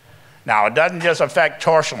 Now, it doesn't just affect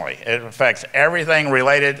torsionally. It affects everything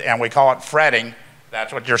related, and we call it fretting.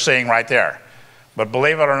 That's what you're seeing right there. But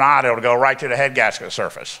believe it or not, it'll go right to the head gasket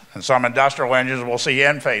surface. And some industrial engines will see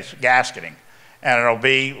end-face gasketing. And it'll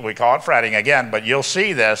be, we call it fretting again, but you'll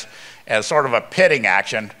see this as sort of a pitting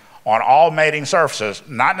action on all mating surfaces,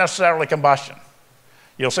 not necessarily combustion.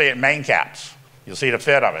 You'll see it in main caps. You'll see the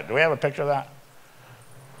fit of it. Do we have a picture of that?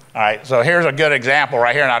 All right, so here's a good example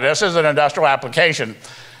right here. Now, this is an industrial application,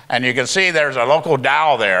 and you can see there's a local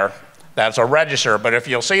dial there that's a register, but if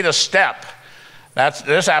you'll see the step,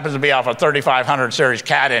 this happens to be off a 3500 series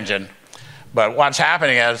CAT engine, but what's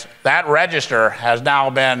happening is that register has now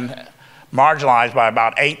been marginalized by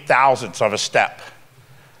about 8 thousandths of a step.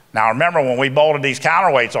 Now remember, when we bolted these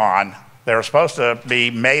counterweights on, they were supposed to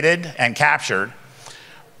be mated and captured,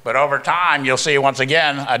 but over time you'll see once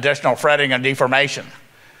again additional fretting and deformation.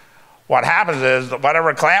 What happens is that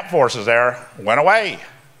whatever clamp force is there went away.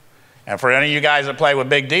 And for any of you guys that play with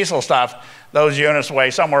big diesel stuff, those units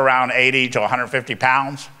weigh somewhere around 80 to 150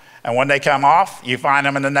 pounds. And when they come off, you find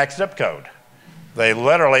them in the next zip code. They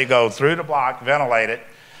literally go through the block, ventilate it,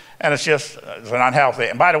 and it's an unhealthy.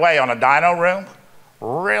 And by the way, on a dyno room,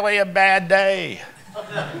 really a bad day.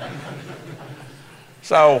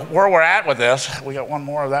 So where we're at with this, we got one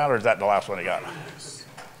more of that, or is that the last one you got?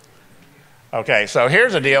 Okay, so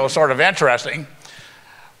here's a deal that's sort of interesting.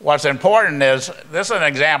 What's important is, this is an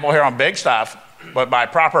example here on big stuff, but by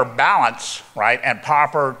proper balance, right, and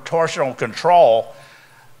proper torsional control,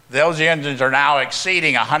 those engines are now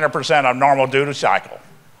exceeding 100% of normal duty cycle.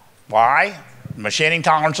 Why? Machining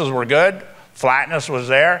tolerances were good, flatness was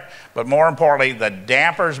there, but more importantly, the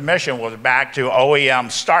damper's mission was back to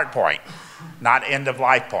OEM start point, not end of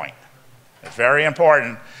life point. It's very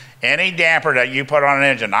important. Any damper that you put on an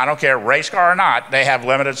engine, I don't care race car or not, they have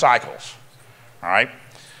limited cycles, all right?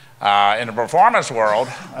 In the performance world,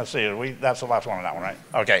 let's see, that's the last one on that one, right?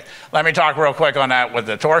 Okay, let me talk real quick on that with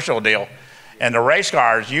the torsional deal. In the race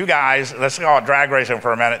cars, you guys, let's call it drag racing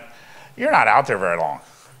for a minute, you're not out there very long.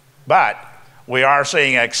 But we are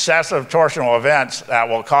seeing excessive torsional events that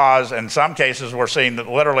will cause, in some cases, we're seeing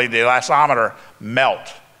literally the elastometer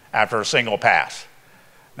melt after a single pass.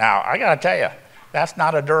 Now, I gotta tell you, that's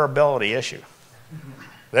not a durability issue.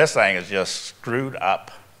 This thing is just screwed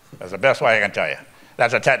up. That's the best way I can tell you.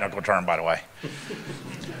 That's a technical term, by the way.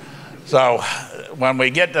 So when we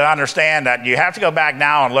get to understand that you have to go back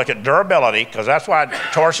now and look at durability, because that's what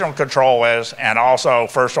torsional control is, and also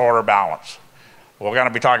first order balance. We're going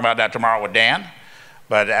to be talking about that tomorrow with Dan.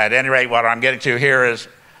 But at any rate, what I'm getting to here is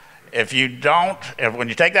when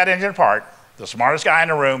you take that engine apart, the smartest guy in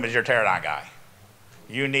the room is your teardown guy.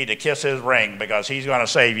 You need to kiss his ring because he's going to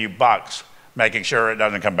save you bucks making sure it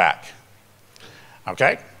doesn't come back.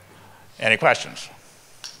 Okay? Any questions?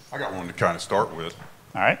 I got one to kind of start with.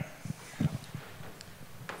 All right.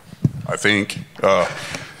 I think.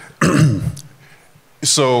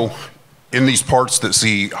 So in these parts that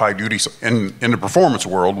see high duty, in the performance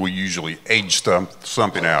world, we usually age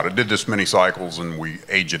something out. I did this many cycles and we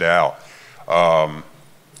age it out.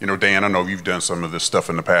 You know, Dan, I know you've done some of this stuff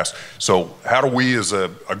in the past. So how do we as a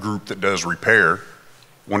group that does repair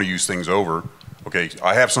want to use things over? Okay,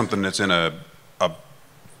 I have something that's in a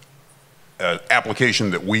application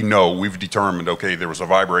that we know, we've determined, okay, there was a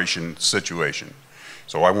vibration situation.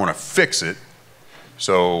 So I want to fix it.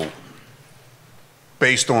 So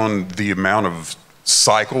based on the amount of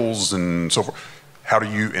cycles and so forth, how do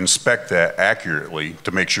you inspect that accurately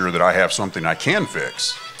to make sure that I have something I can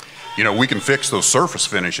fix? You know, we can fix those surface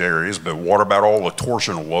finish areas, but what about all the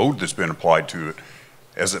torsional load that's been applied to it?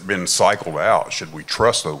 Has it been cycled out? Should we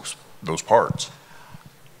trust those parts?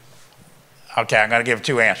 Okay, I'm going to give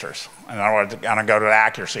two answers. And I'm going to go to the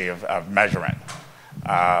accuracy of measurement.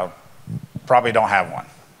 Probably don't have one.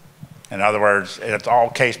 In other words, it's all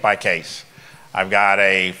case by case. I've got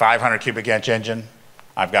a 500 cubic inch engine,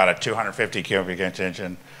 I've got a 250 cubic inch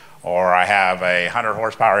engine, or I have a 100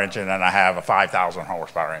 horsepower engine and I have a 5,000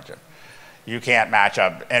 horsepower engine. You can't match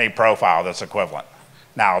up any profile that's equivalent.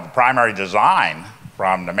 Now, the primary design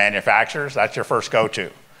from the manufacturers, that's your first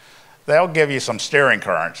go-to. They'll give you some steering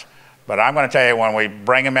currents, but I'm going to tell you when we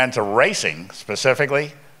bring them into racing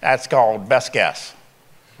specifically, that's called best guess,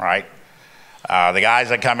 right? The guys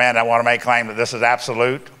that come in that want to make claim that this is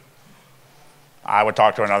absolute, I would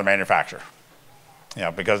talk to another manufacturer, you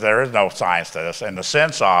know, because there is no science to this in the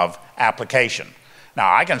sense of application.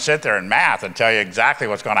 Now, I can sit there in math and tell you exactly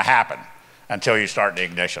what's going to happen until you start the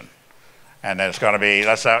ignition. And then it's going to be,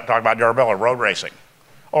 let's talk about durability, road racing.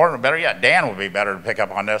 Or better yet, Dan would be better to pick up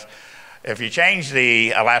on this. If you change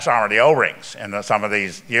the elastomer, the O-rings in some of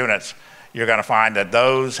these units, you're going to find that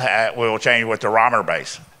those will change with the durometer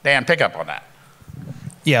base. Dan, pick up on that.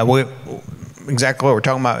 Yeah, exactly what we're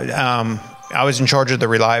talking about. I was in charge of the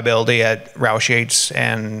reliability at Roush Yates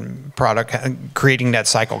and product, creating that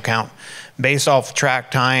cycle count. Based off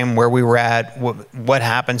track time, where we were at, what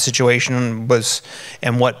happened situation was,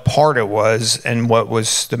 and what part it was, and what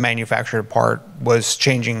was the manufactured part was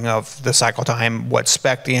changing of the cycle time, what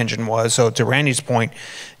spec the engine was. So to Randy's point,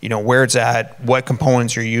 you know, where it's at, what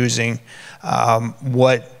components you're using,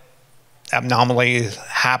 what abnormalities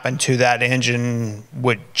happened to that engine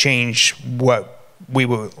would change what we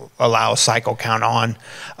would allow cycle count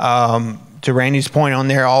on. To Randy's point on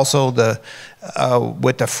there, also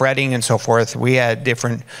with the fretting and so forth, we had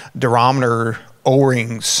different durometer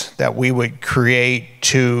O-rings that we would create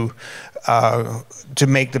to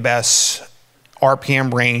make the best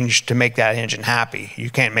RPM range to make that engine happy. You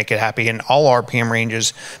can't make it happy in all RPM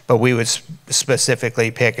ranges, but we would specifically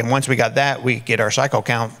pick. And once we got that, we get our cycle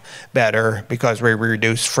count better because we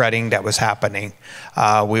reduced fretting that was happening.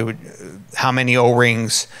 How many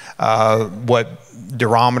O-rings, what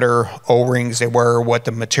durometer O-rings they were, what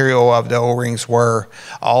the material of the O-rings were,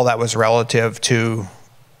 all that was relative to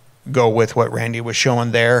go with what Randy was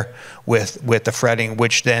showing there with the fretting,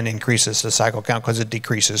 which then increases the cycle count because it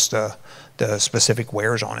decreases the specific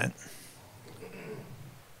wears on it.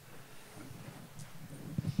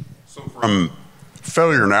 So from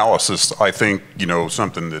failure analysis, I think, you know,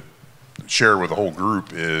 something that shared with the whole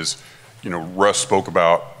group is, you know, Russ spoke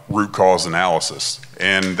about root cause analysis,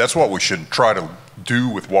 and that's what we should try to do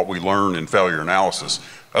with what we learn in failure analysis.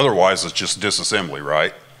 Otherwise, it's just disassembly,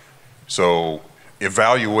 right? So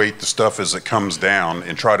evaluate the stuff as it comes down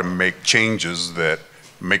and try to make changes that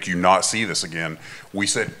make you not see this again. We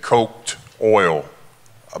said coked oil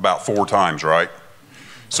about 4 times, right?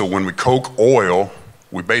 So when we coke oil,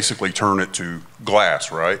 we basically turn it to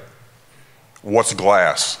glass, right? What's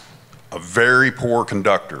glass? A very poor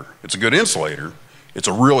conductor. It's a good insulator. It's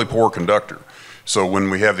a really poor conductor. So when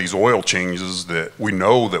we have these oil changes that we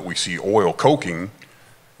know that we see oil coking,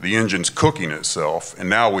 the engine's cooking itself, and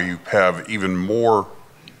now we have even more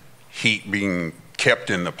heat being kept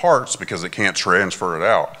in the parts because it can't transfer it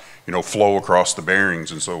out, you know, flow across the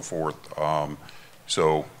bearings and so forth.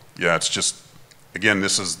 So yeah, it's just, again,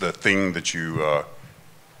 this is the thing that you,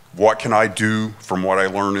 what can I do from what I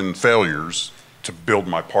learned in failures to build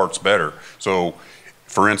my parts better? So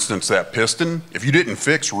for instance, that piston, if you didn't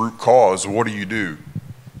fix root cause, what do?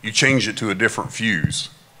 You change it to a different fuse.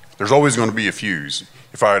 There's always going to be a fuse.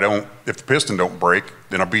 If the piston don't break,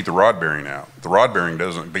 then I beat the rod bearing out. If the rod bearing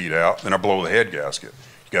doesn't beat out, then I blow the head gasket.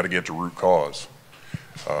 You got to get to root cause.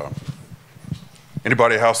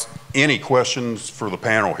 Anybody else, any questions for the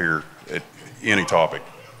panel here at any topic?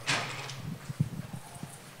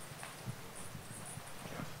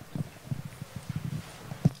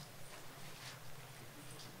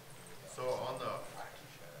 So on the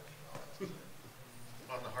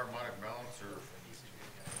harmonic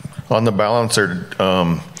balancer,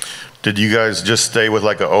 did you guys just stay with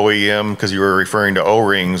like a OEM because you were referring to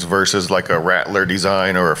O-rings versus like a Rattler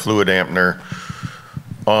design or a fluid dampener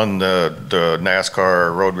on the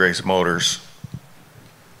NASCAR road race motors?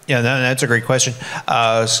 Yeah, that's a great question.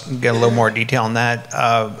 Let's get a little more detail on that.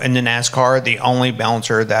 In the NASCAR, the only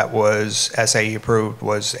balancer that was SAE approved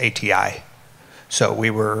was ATI. So we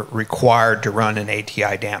were required to run an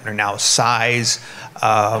ATI dampener. Now size,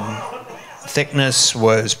 thickness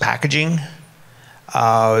was packaging.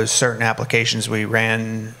 Certain applications we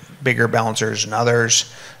ran bigger balancers than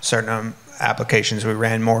others. Certain applications we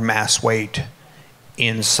ran more mass weight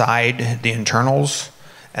inside the internals.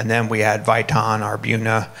 And then we had Viton,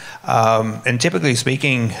 Arbuna. And typically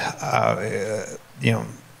speaking, you know,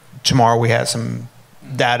 tomorrow we had some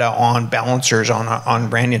data on balancers on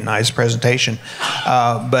Brandon and I's presentation.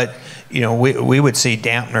 But, you know, we would see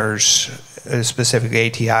dampeners, specific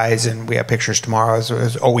ATIs, and we have pictures tomorrow as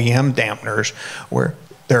OEM dampeners where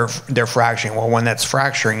they're fracturing. Well, when that's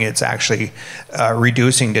fracturing, it's actually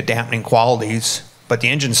reducing the dampening qualities, but the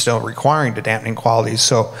engine's still requiring the dampening qualities.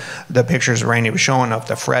 So the pictures Randy was showing of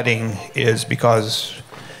the fretting is because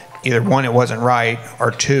either one, it wasn't right, or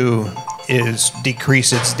two, is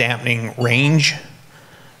decreased its dampening range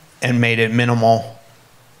and made it minimal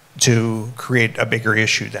to create a bigger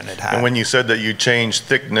issue than it had. And when you said that you changed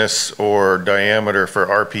thickness or diameter for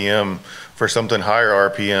RPM for something higher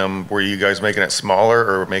RPM, were you guys making it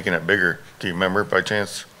smaller or making it bigger? Do you remember by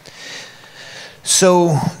chance? So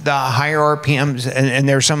the higher RPMs, and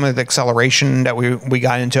there's some of the acceleration that we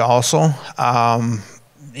got into also.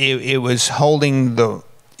 It was holding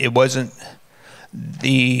it wasn't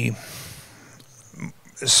the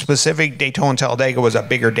specific Daytona Talladega was a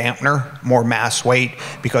bigger dampener, more mass weight,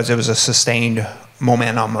 because it was a sustained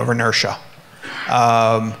momentum of inertia.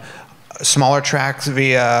 Smaller tracks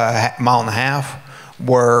via 1.5 miles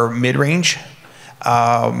were mid-range.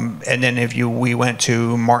 And then we went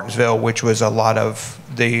to Martinsville, which was a lot of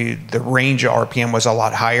the range of RPM was a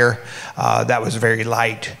lot higher. That was very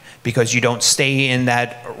light because you don't stay in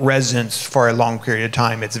that resonance for a long period of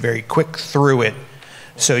time. It's very quick through it.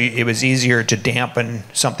 So it was easier to dampen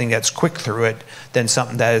something that's quick through it than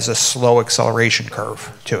something that is a slow acceleration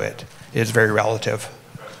curve to it. It's very relative.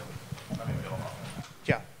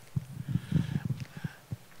 Yeah.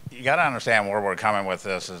 You got to understand where we're coming with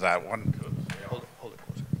this is that one.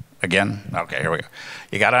 Again? Okay, here we go.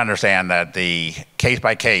 You got to understand that the case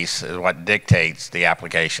by case is what dictates the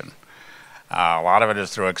application. A lot of it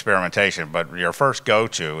is through experimentation, but your first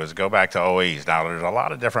go-to is go back to OEs. Now, there's a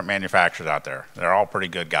lot of different manufacturers out there. They're all pretty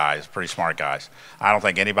good guys, pretty smart guys. I don't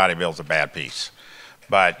think anybody builds a bad piece,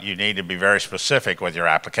 but you need to be very specific with your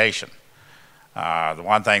application. The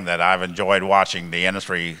one thing that I've enjoyed watching the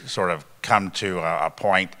industry sort of come to a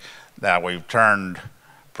point that we've turned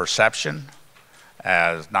perception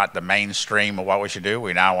as not the mainstream of what we should do.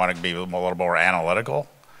 We now want to be a little more analytical.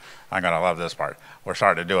 I'm going to love this part. We're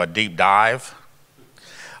starting to do a deep dive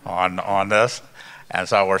on this. And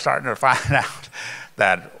so we're starting to find out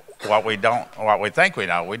that what we think we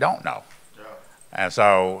know, we don't know. And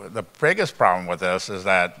so the biggest problem with this is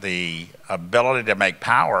that the ability to make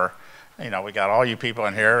power, you know, we got all you people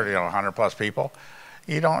in here, you know, 100 plus people.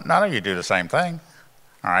 None of you do the same thing,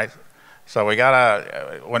 all right? So we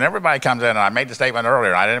gotta, when everybody comes in, and I made the statement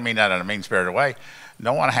earlier, I didn't mean that in a mean-spirited way,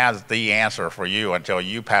 no one has the answer for you until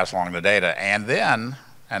you pass along the data. And then,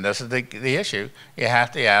 and this is the issue, you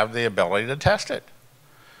have to have the ability to test it.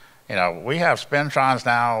 You know, we have spintrons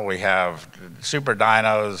now, we have super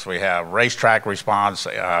dynos, we have racetrack response,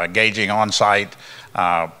 gauging on site.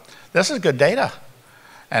 This is good data.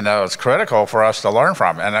 And it's critical for us to learn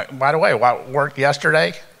from. And by the way, what worked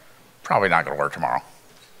yesterday, probably not gonna work tomorrow.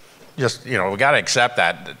 Just, you know, we gotta accept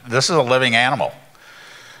that. This is a living animal.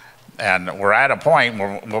 And we're at a point,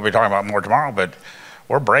 we'll be talking about more tomorrow, but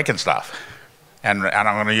we're breaking stuff. And I'm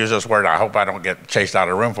gonna use this word I hope I don't get chased out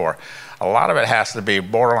of the room for. A lot of it has to be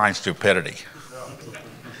borderline stupidity.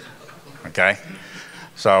 Okay?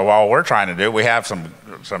 So while we're trying to do, we have some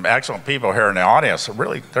excellent people here in the audience.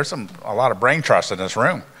 Really, there's a lot of brain trust in this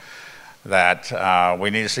room that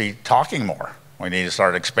we need to see talking more. We need to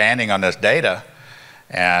start expanding on this data.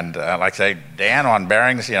 And like I say, Dan on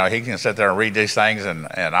bearings, you know, he can sit there and read these things, and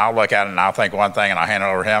I'll look at it and I'll think one thing and I'll hand it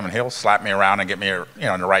over to him and he'll slap me around and get me, you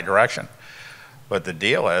know, in the right direction. But the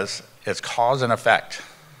deal is, it's cause and effect.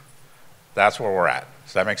 That's where we're at.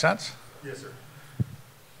 Does that make sense? Yes, sir.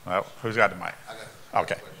 Well, who's got the mic?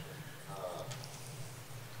 Okay.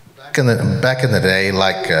 Back in the day,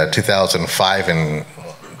 like 2005 and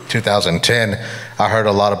 2010, I heard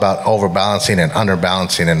a lot about overbalancing and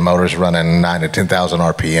underbalancing and motors running 9 to 10,000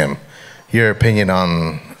 RPM. Your opinion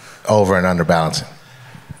on over and underbalancing?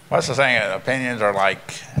 What's the saying? Opinions are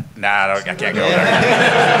like, nah, I can't go there.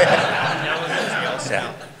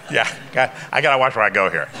 Yeah, I got to watch where I go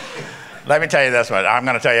here. Let me tell you this much. I'm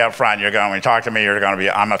going to tell you up front, when you talk to me,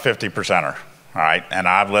 I'm a 50%er, all right? And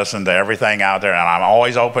I've listened to everything out there, and I'm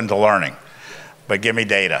always open to learning. But give me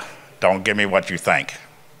data. Don't give me what you think.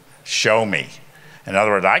 Show me. In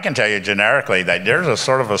other words, I can tell you generically that there's a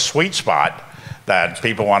sort of a sweet spot that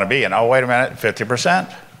people want to be in. Oh, wait a minute,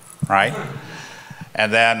 50%, right?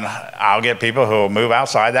 And then I'll get people who will move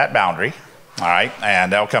outside that boundary, all right?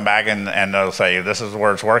 And they'll come back and they'll say, this is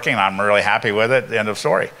where it's working. I'm really happy with it. End of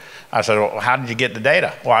story. I said, well, how did you get the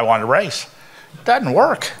data? Well, I wanted to race. It doesn't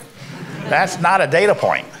work. That's not a data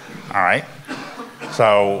point, all right?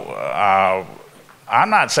 So I'm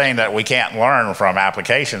not saying that we can't learn from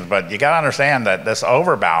applications, but you got to understand that this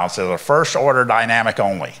overbalance is a first order dynamic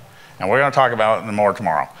only. And we're going to talk about it more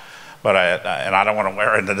tomorrow. But and I don't want to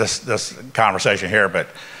wear into this conversation here, but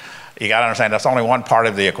you got to understand that's only one part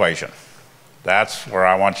of the equation. That's where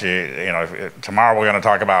I want you, tomorrow we're going to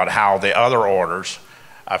talk about how the other orders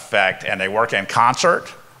affect, and they work in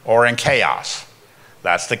concert or in chaos.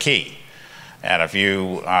 That's the key. And if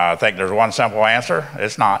you think there's one simple answer,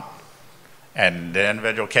 it's not. And the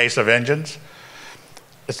individual case of engines,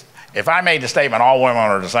 if I made the statement all women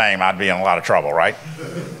are the same, I'd be in a lot of trouble, right?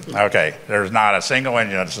 Okay, there's not a single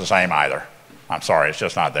engine that's the same either. I'm sorry, it's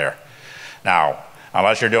just not there. Now,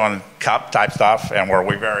 unless you're doing cup type stuff, and where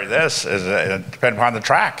we vary this is depending upon the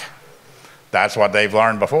track. That's what they've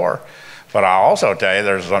learned before. But I'll also tell you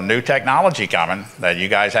there's some new technology coming that you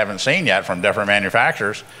guys haven't seen yet from different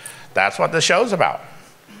manufacturers. That's what the show's about.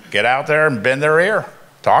 Get out there and bend their ear.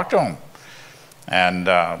 Talk to them. And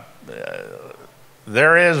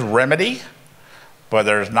there is remedy, but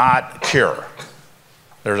there's not cure.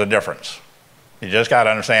 There's a difference. You just got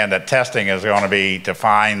to understand that testing is going to be to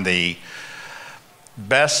find the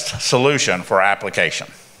best solution for application.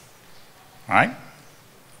 All right?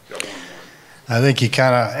 I think you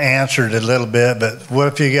kind of answered it a little bit, but what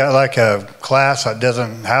if you got like a class that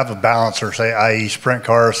doesn't have a balancer, say i.e. sprint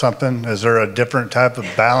car or something? Is there a different type of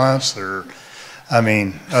balance, or, I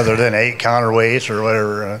mean, other than 8 counterweights or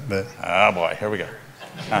whatever? But oh boy, here we go.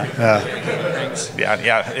 Yeah,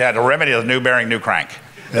 the remedy is new bearing, new crank.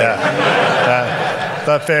 Yeah,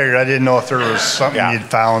 I figured. I didn't know if there was something you'd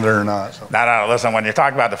found or not. So. No, listen, when you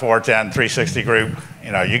talk about the 410, 360 group,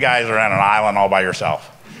 you guys are on an island all by yourself.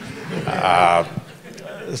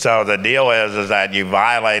 So the deal is that you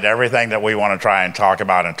violate everything that we want to try and talk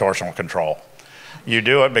about in torsional control. You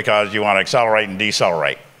do it because you want to accelerate and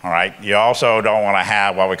decelerate, all right? You also don't want to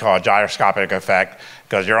have what we call a gyroscopic effect,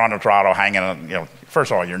 because you're on the throttle hanging, first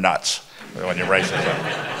of all, you're nuts when you're racing.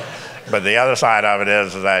 But the other side of it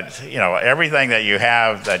is that, everything that you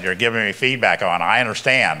have that you're giving me feedback on, I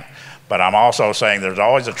understand, but I'm also saying there's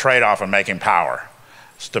always a trade-off in making power.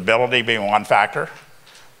 Stability being one factor,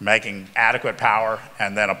 making adequate power,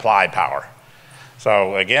 and then applied power.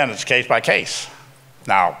 So again, it's case by case.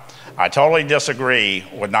 Now, I totally disagree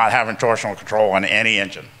with not having torsional control on any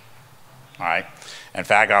engine, all right? In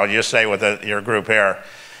fact, I'll just say with your group here,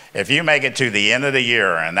 if you make it to the end of the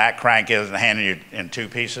year and that crank isn't handing you in 2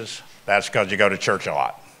 pieces, that's because you go to church a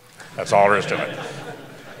lot. That's all there is to it.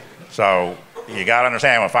 So you got to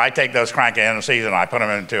understand, if I take those crank at the end of the season and I put them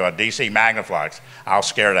into a DC Magnaflux, I'll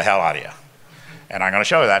scare the hell out of you. And I'm going to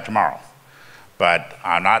show you that tomorrow. But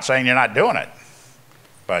I'm not saying you're not doing it.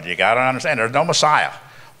 But you got to understand, there's no messiah.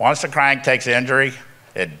 Once the crank takes injury,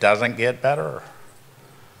 it doesn't get better.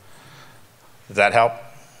 Does that help?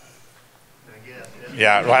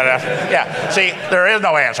 Yeah, yeah. See, there is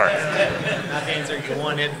no answer. Not the answer you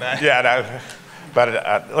wanted, but. Yeah, no,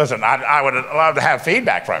 but listen, I would love to have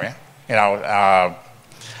feedback from you. You know,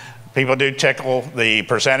 people do tickle the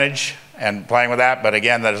percentage and playing with that, but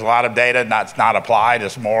again, there's a lot of data not applied.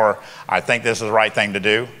 It's more, I think this is the right thing to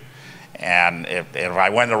do. And if I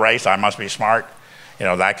win the race, I must be smart, you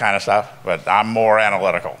know, that kind of stuff. But I'm more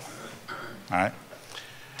analytical. All right.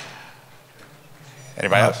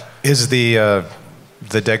 Anybody else? Is the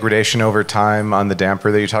degradation over time on the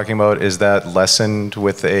damper that you're talking about, is that lessened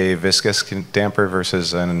with a viscous damper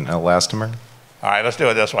versus an elastomer? All right, let's do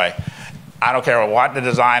it this way. I don't care what the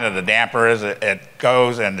design of the damper is, it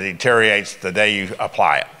goes and deteriorates the day you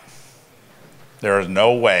apply it. There is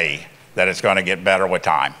no way that it's going to get better with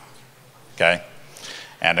time, okay?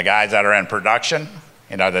 And the guys that are in production,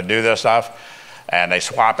 you know, that do this stuff, and they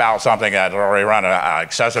swap out something that's already run an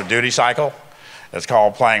excessive duty cycle, it's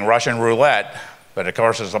called playing Russian roulette, but of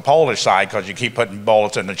course it's the Polish side because you keep putting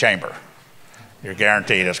bullets in the chamber. You're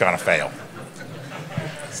guaranteed it's going to fail.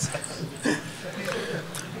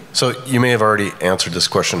 So you may have already answered this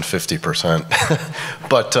question 50%,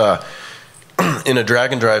 but in a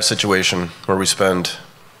drag and drive situation where we spend,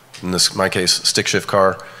 in my case, stick shift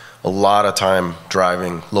car, a lot of time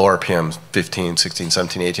driving low RPM, 15, 16,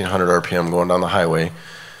 17, 1800 RPM going down the highway,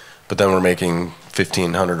 but then we're making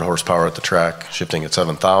 1500 horsepower at the track, shifting at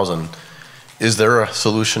 7,000. Is there a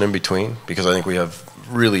solution in between? Because I think we have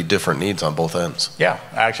really different needs on both ends. Yeah,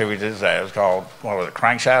 actually we did that. It was called, what was it,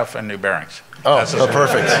 crankshaft and new bearings. Oh,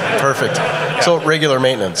 perfect, perfect. Yeah. So regular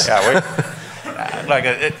maintenance. Yeah,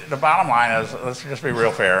 the bottom line is, let's just be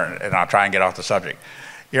real fair, and I'll try and get off the subject.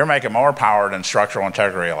 You're making more power than structural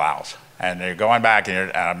integrity allows. And you're going back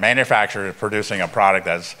and a manufacturer is producing a product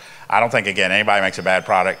that's, I don't think, again, anybody makes a bad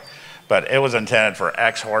product, but it was intended for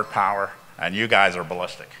X horsepower, and you guys are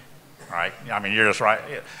ballistic, right? I mean, you're just right.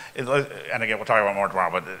 And again, we'll talk about more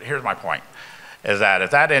tomorrow, but here's my point, is that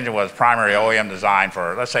if that engine was primary OEM designed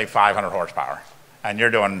for, let's say, 500 horsepower, and you're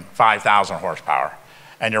doing 5,000 horsepower,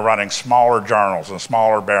 and you're running smaller journals and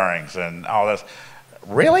smaller bearings and all this,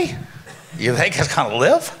 really? You think it's going to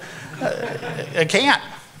live? It can't.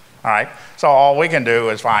 All right? So all we can do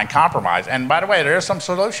is find compromise. And by the way, there are some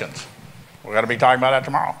solutions. We're going to be talking about that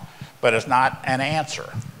tomorrow. But it's not an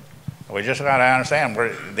answer. We just got to understand,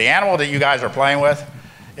 the animal that you guys are playing with,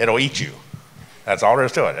 it'll eat you. That's all there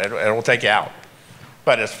is to it. It will take you out.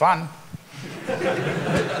 But it's fun. All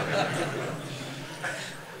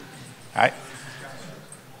right?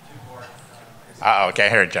 Uh-oh,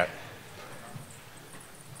 can't hear it, Chuck.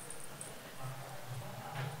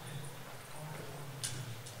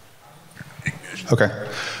 Okay,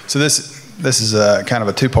 so this is kind of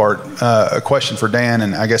a two-part a question for Dan,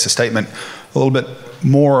 and I guess a statement a little bit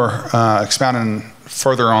more expounding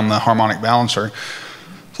further on the harmonic balancer.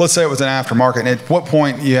 So let's say it was an aftermarket, and at what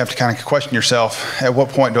point you have to kind of question yourself, at what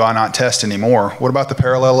point do I not test anymore? What about the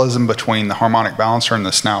parallelism between the harmonic balancer and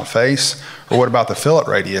the snout face? Or what about the fillet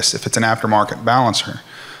radius if it's an aftermarket balancer?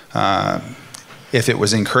 If it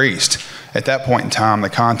was increased. At that point in time, the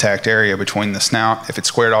contact area between the snout, if it's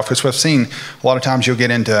squared off, because we've seen a lot of times you'll get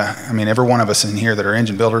into, I mean, every one of us in here that are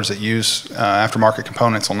engine builders that use aftermarket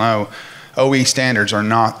components will know OE standards are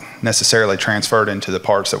not necessarily transferred into the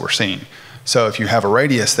parts that we're seeing. So if you have a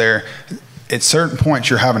radius there, at certain points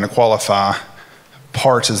you're having to qualify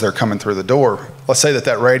parts as they're coming through the door. Let's say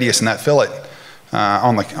that radius and that fillet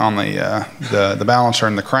on the balancer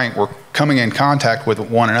and the crank were coming in contact with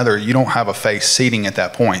one another. You don't have a face seating at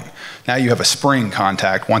that point. Now you have a spring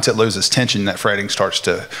contact. Once it loses tension, that fretting starts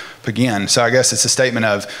to begin. So I guess it's a statement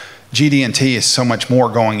of GD&T is so much more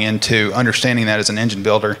going into understanding that as an engine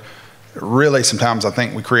builder. Really, sometimes I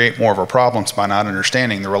think we create more of our problems by not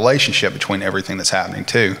understanding the relationship between everything that's happening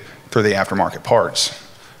too through the aftermarket parts.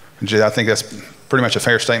 I think that's pretty much a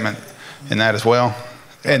fair statement in that as well.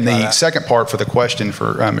 And the second part for the question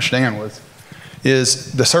for Mr. Dan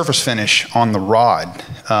is the surface finish on the rod,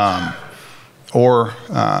 or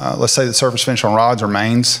let's say the surface finish on rods or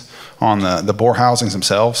mains on the bore housings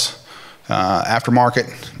themselves.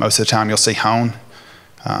 Aftermarket, most of the time you'll see hone.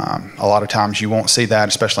 A lot of times you won't see that,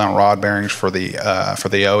 especially on rod bearings for the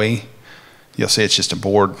OE. You'll see it's just a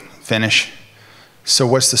board finish. So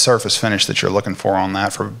what's the surface finish that you're looking for on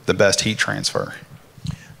that for the best heat transfer?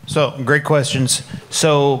 So great questions.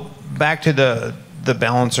 So back to the the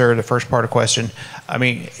balancer, the first part of the question, I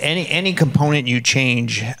mean, any component you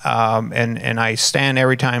change, and I stand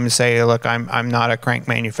every time and say, look, I'm not a crank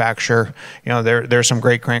manufacturer. You know, there's some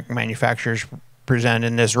great crank manufacturers present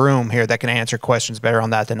in this room here that can answer questions better on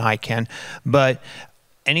that than I can. But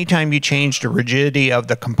anytime you change the rigidity of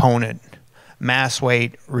the component, mass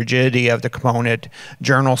weight, rigidity of the component,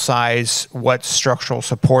 journal size, what structural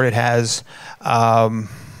support it has,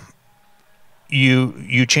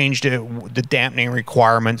 you change the dampening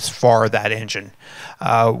requirements for that engine.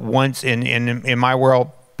 Once in my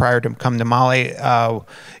world, prior to come to MAHLE,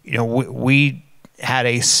 you know, we had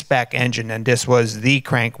a spec engine, and this was the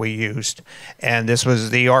crank we used, and this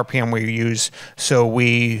was the RPM we used. So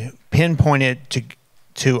we pinpointed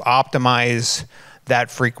to optimize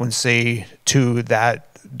that frequency to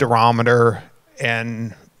that durometer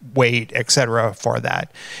and weight, et cetera, for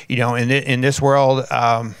that. You know, in this world,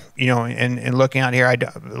 you know, and looking out here,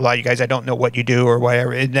 a lot of you guys, I don't know what you do or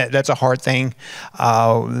whatever. That's a hard thing.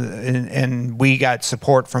 And we got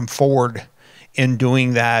support from Ford in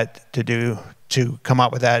doing that to come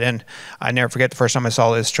up with that. And I never forget the first time I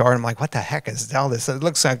saw this chart. I'm like, what the heck is all this? It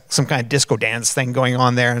looks like some kind of disco dance thing going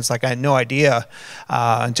on there. And it's like, I had no idea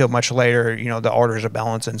until much later, you know, the orders of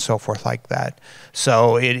balance and so forth like that.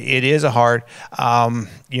 So it is a hard,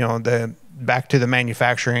 you know, back to the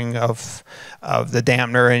manufacturing of the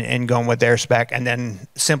dampener and going with their spec. And then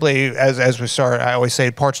simply as we start, I always say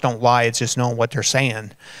parts don't lie. It's just knowing what they're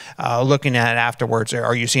saying. Looking at it afterwards,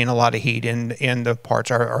 are you seeing a lot of heat in the parts?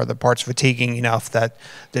 Are the parts fatiguing enough that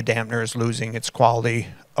the dampener is losing its quality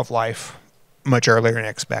of life much earlier than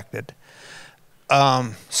expected?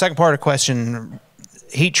 Second part of the question,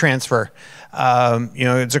 heat transfer. You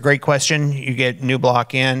know, it's a great question. You get new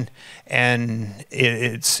block in, and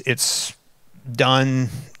it's done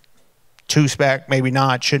to spec, maybe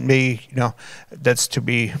not, shouldn't be, you know, that's to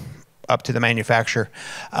be up to the manufacturer.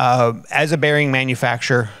 As a bearing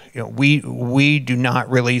manufacturer, you know, we do not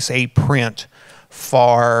release a print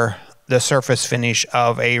for the surface finish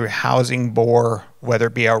of a housing bore, whether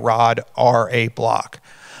it be a rod or a block.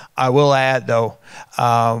 I will add though,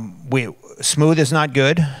 smooth is not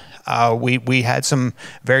good. We had some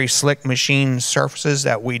very slick machine surfaces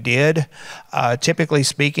that we did. Typically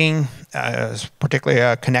speaking, particularly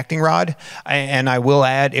a connecting rod, and I will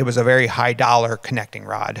add it was a very high dollar connecting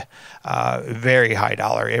rod, very high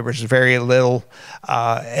dollar. It was very little.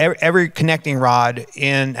 Every connecting rod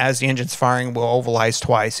as the engine's firing will ovalize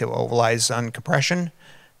twice. It will ovalize on compression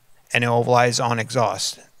and it will ovalize on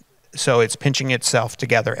exhaust. So it's pinching itself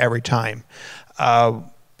together every time.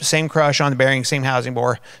 Same crush on the bearing, same housing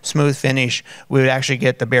bore, smooth finish, we would actually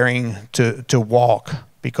get the bearing to walk,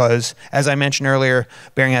 because as I mentioned earlier,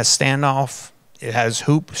 bearing has standoff, it has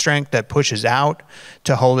hoop strength that pushes out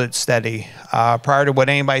to hold it steady. Prior to what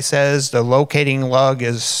anybody says, the locating lug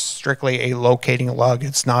is strictly a locating lug.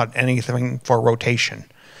 It's not anything for rotation.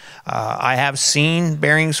 I have seen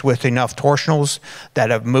bearings with enough torsionals that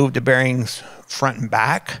have moved the bearings front and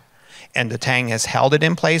back, and the tang has held it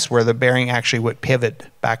in place where the bearing actually would pivot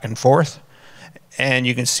back and forth. And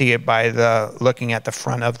you can see it by looking at the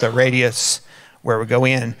front of the radius where we go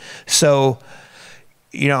in. So,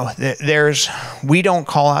 you know, we don't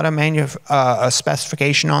call out a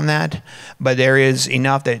specification on that, but there is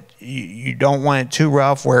enough that you don't want it too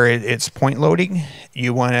rough where it's point loading.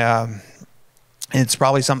 You want to, it's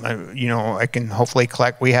probably something, you know, I can hopefully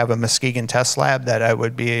collect. We have a Muskegon test lab that I'm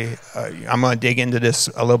going to dig into this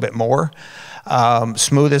a little bit more.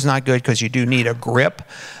 Smooth is not good because you do need a grip.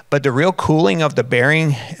 But the real cooling of the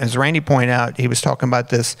bearing, as Randy pointed out, he was talking about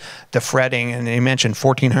the fretting, and he mentioned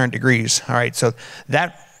 1400 degrees. All right, so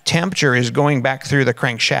that temperature is going back through the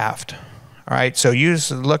crankshaft. All right, so you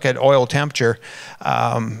look at oil temperature,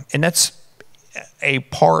 and that's a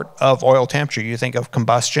part of oil temperature. You think of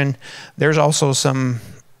combustion. There's also some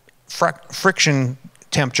friction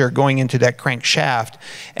temperature going into that crankshaft,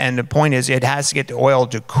 and the point is it has to get the oil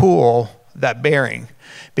to cool that bearing,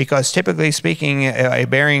 because typically speaking, a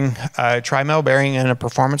bearing, tri-metal bearing in a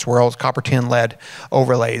performance world is copper, tin, lead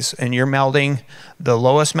overlays, and you're melting, the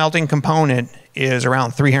lowest melting component is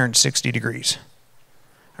around 360 degrees.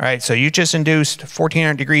 All right, so you just induced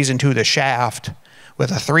 1400 degrees into the shaft with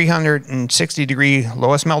a 360 degree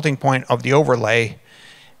lowest melting point of the overlay.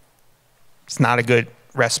 It's not a good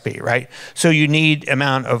recipe, right? So you need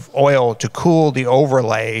amount of oil to cool the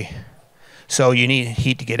overlay. So you need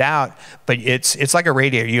heat to get out, but it's like a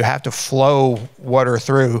radiator. You have to flow water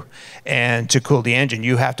through, and to cool the engine,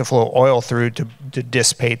 you have to flow oil through to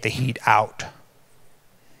dissipate the heat out.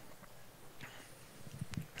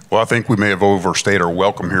 Well, I think we may have overstayed our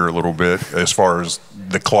welcome here a little bit as far as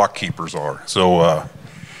the clock keepers are. So,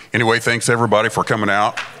 Anyway, thanks everybody for coming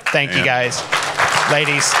out. Thank you guys.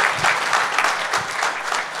 Ladies.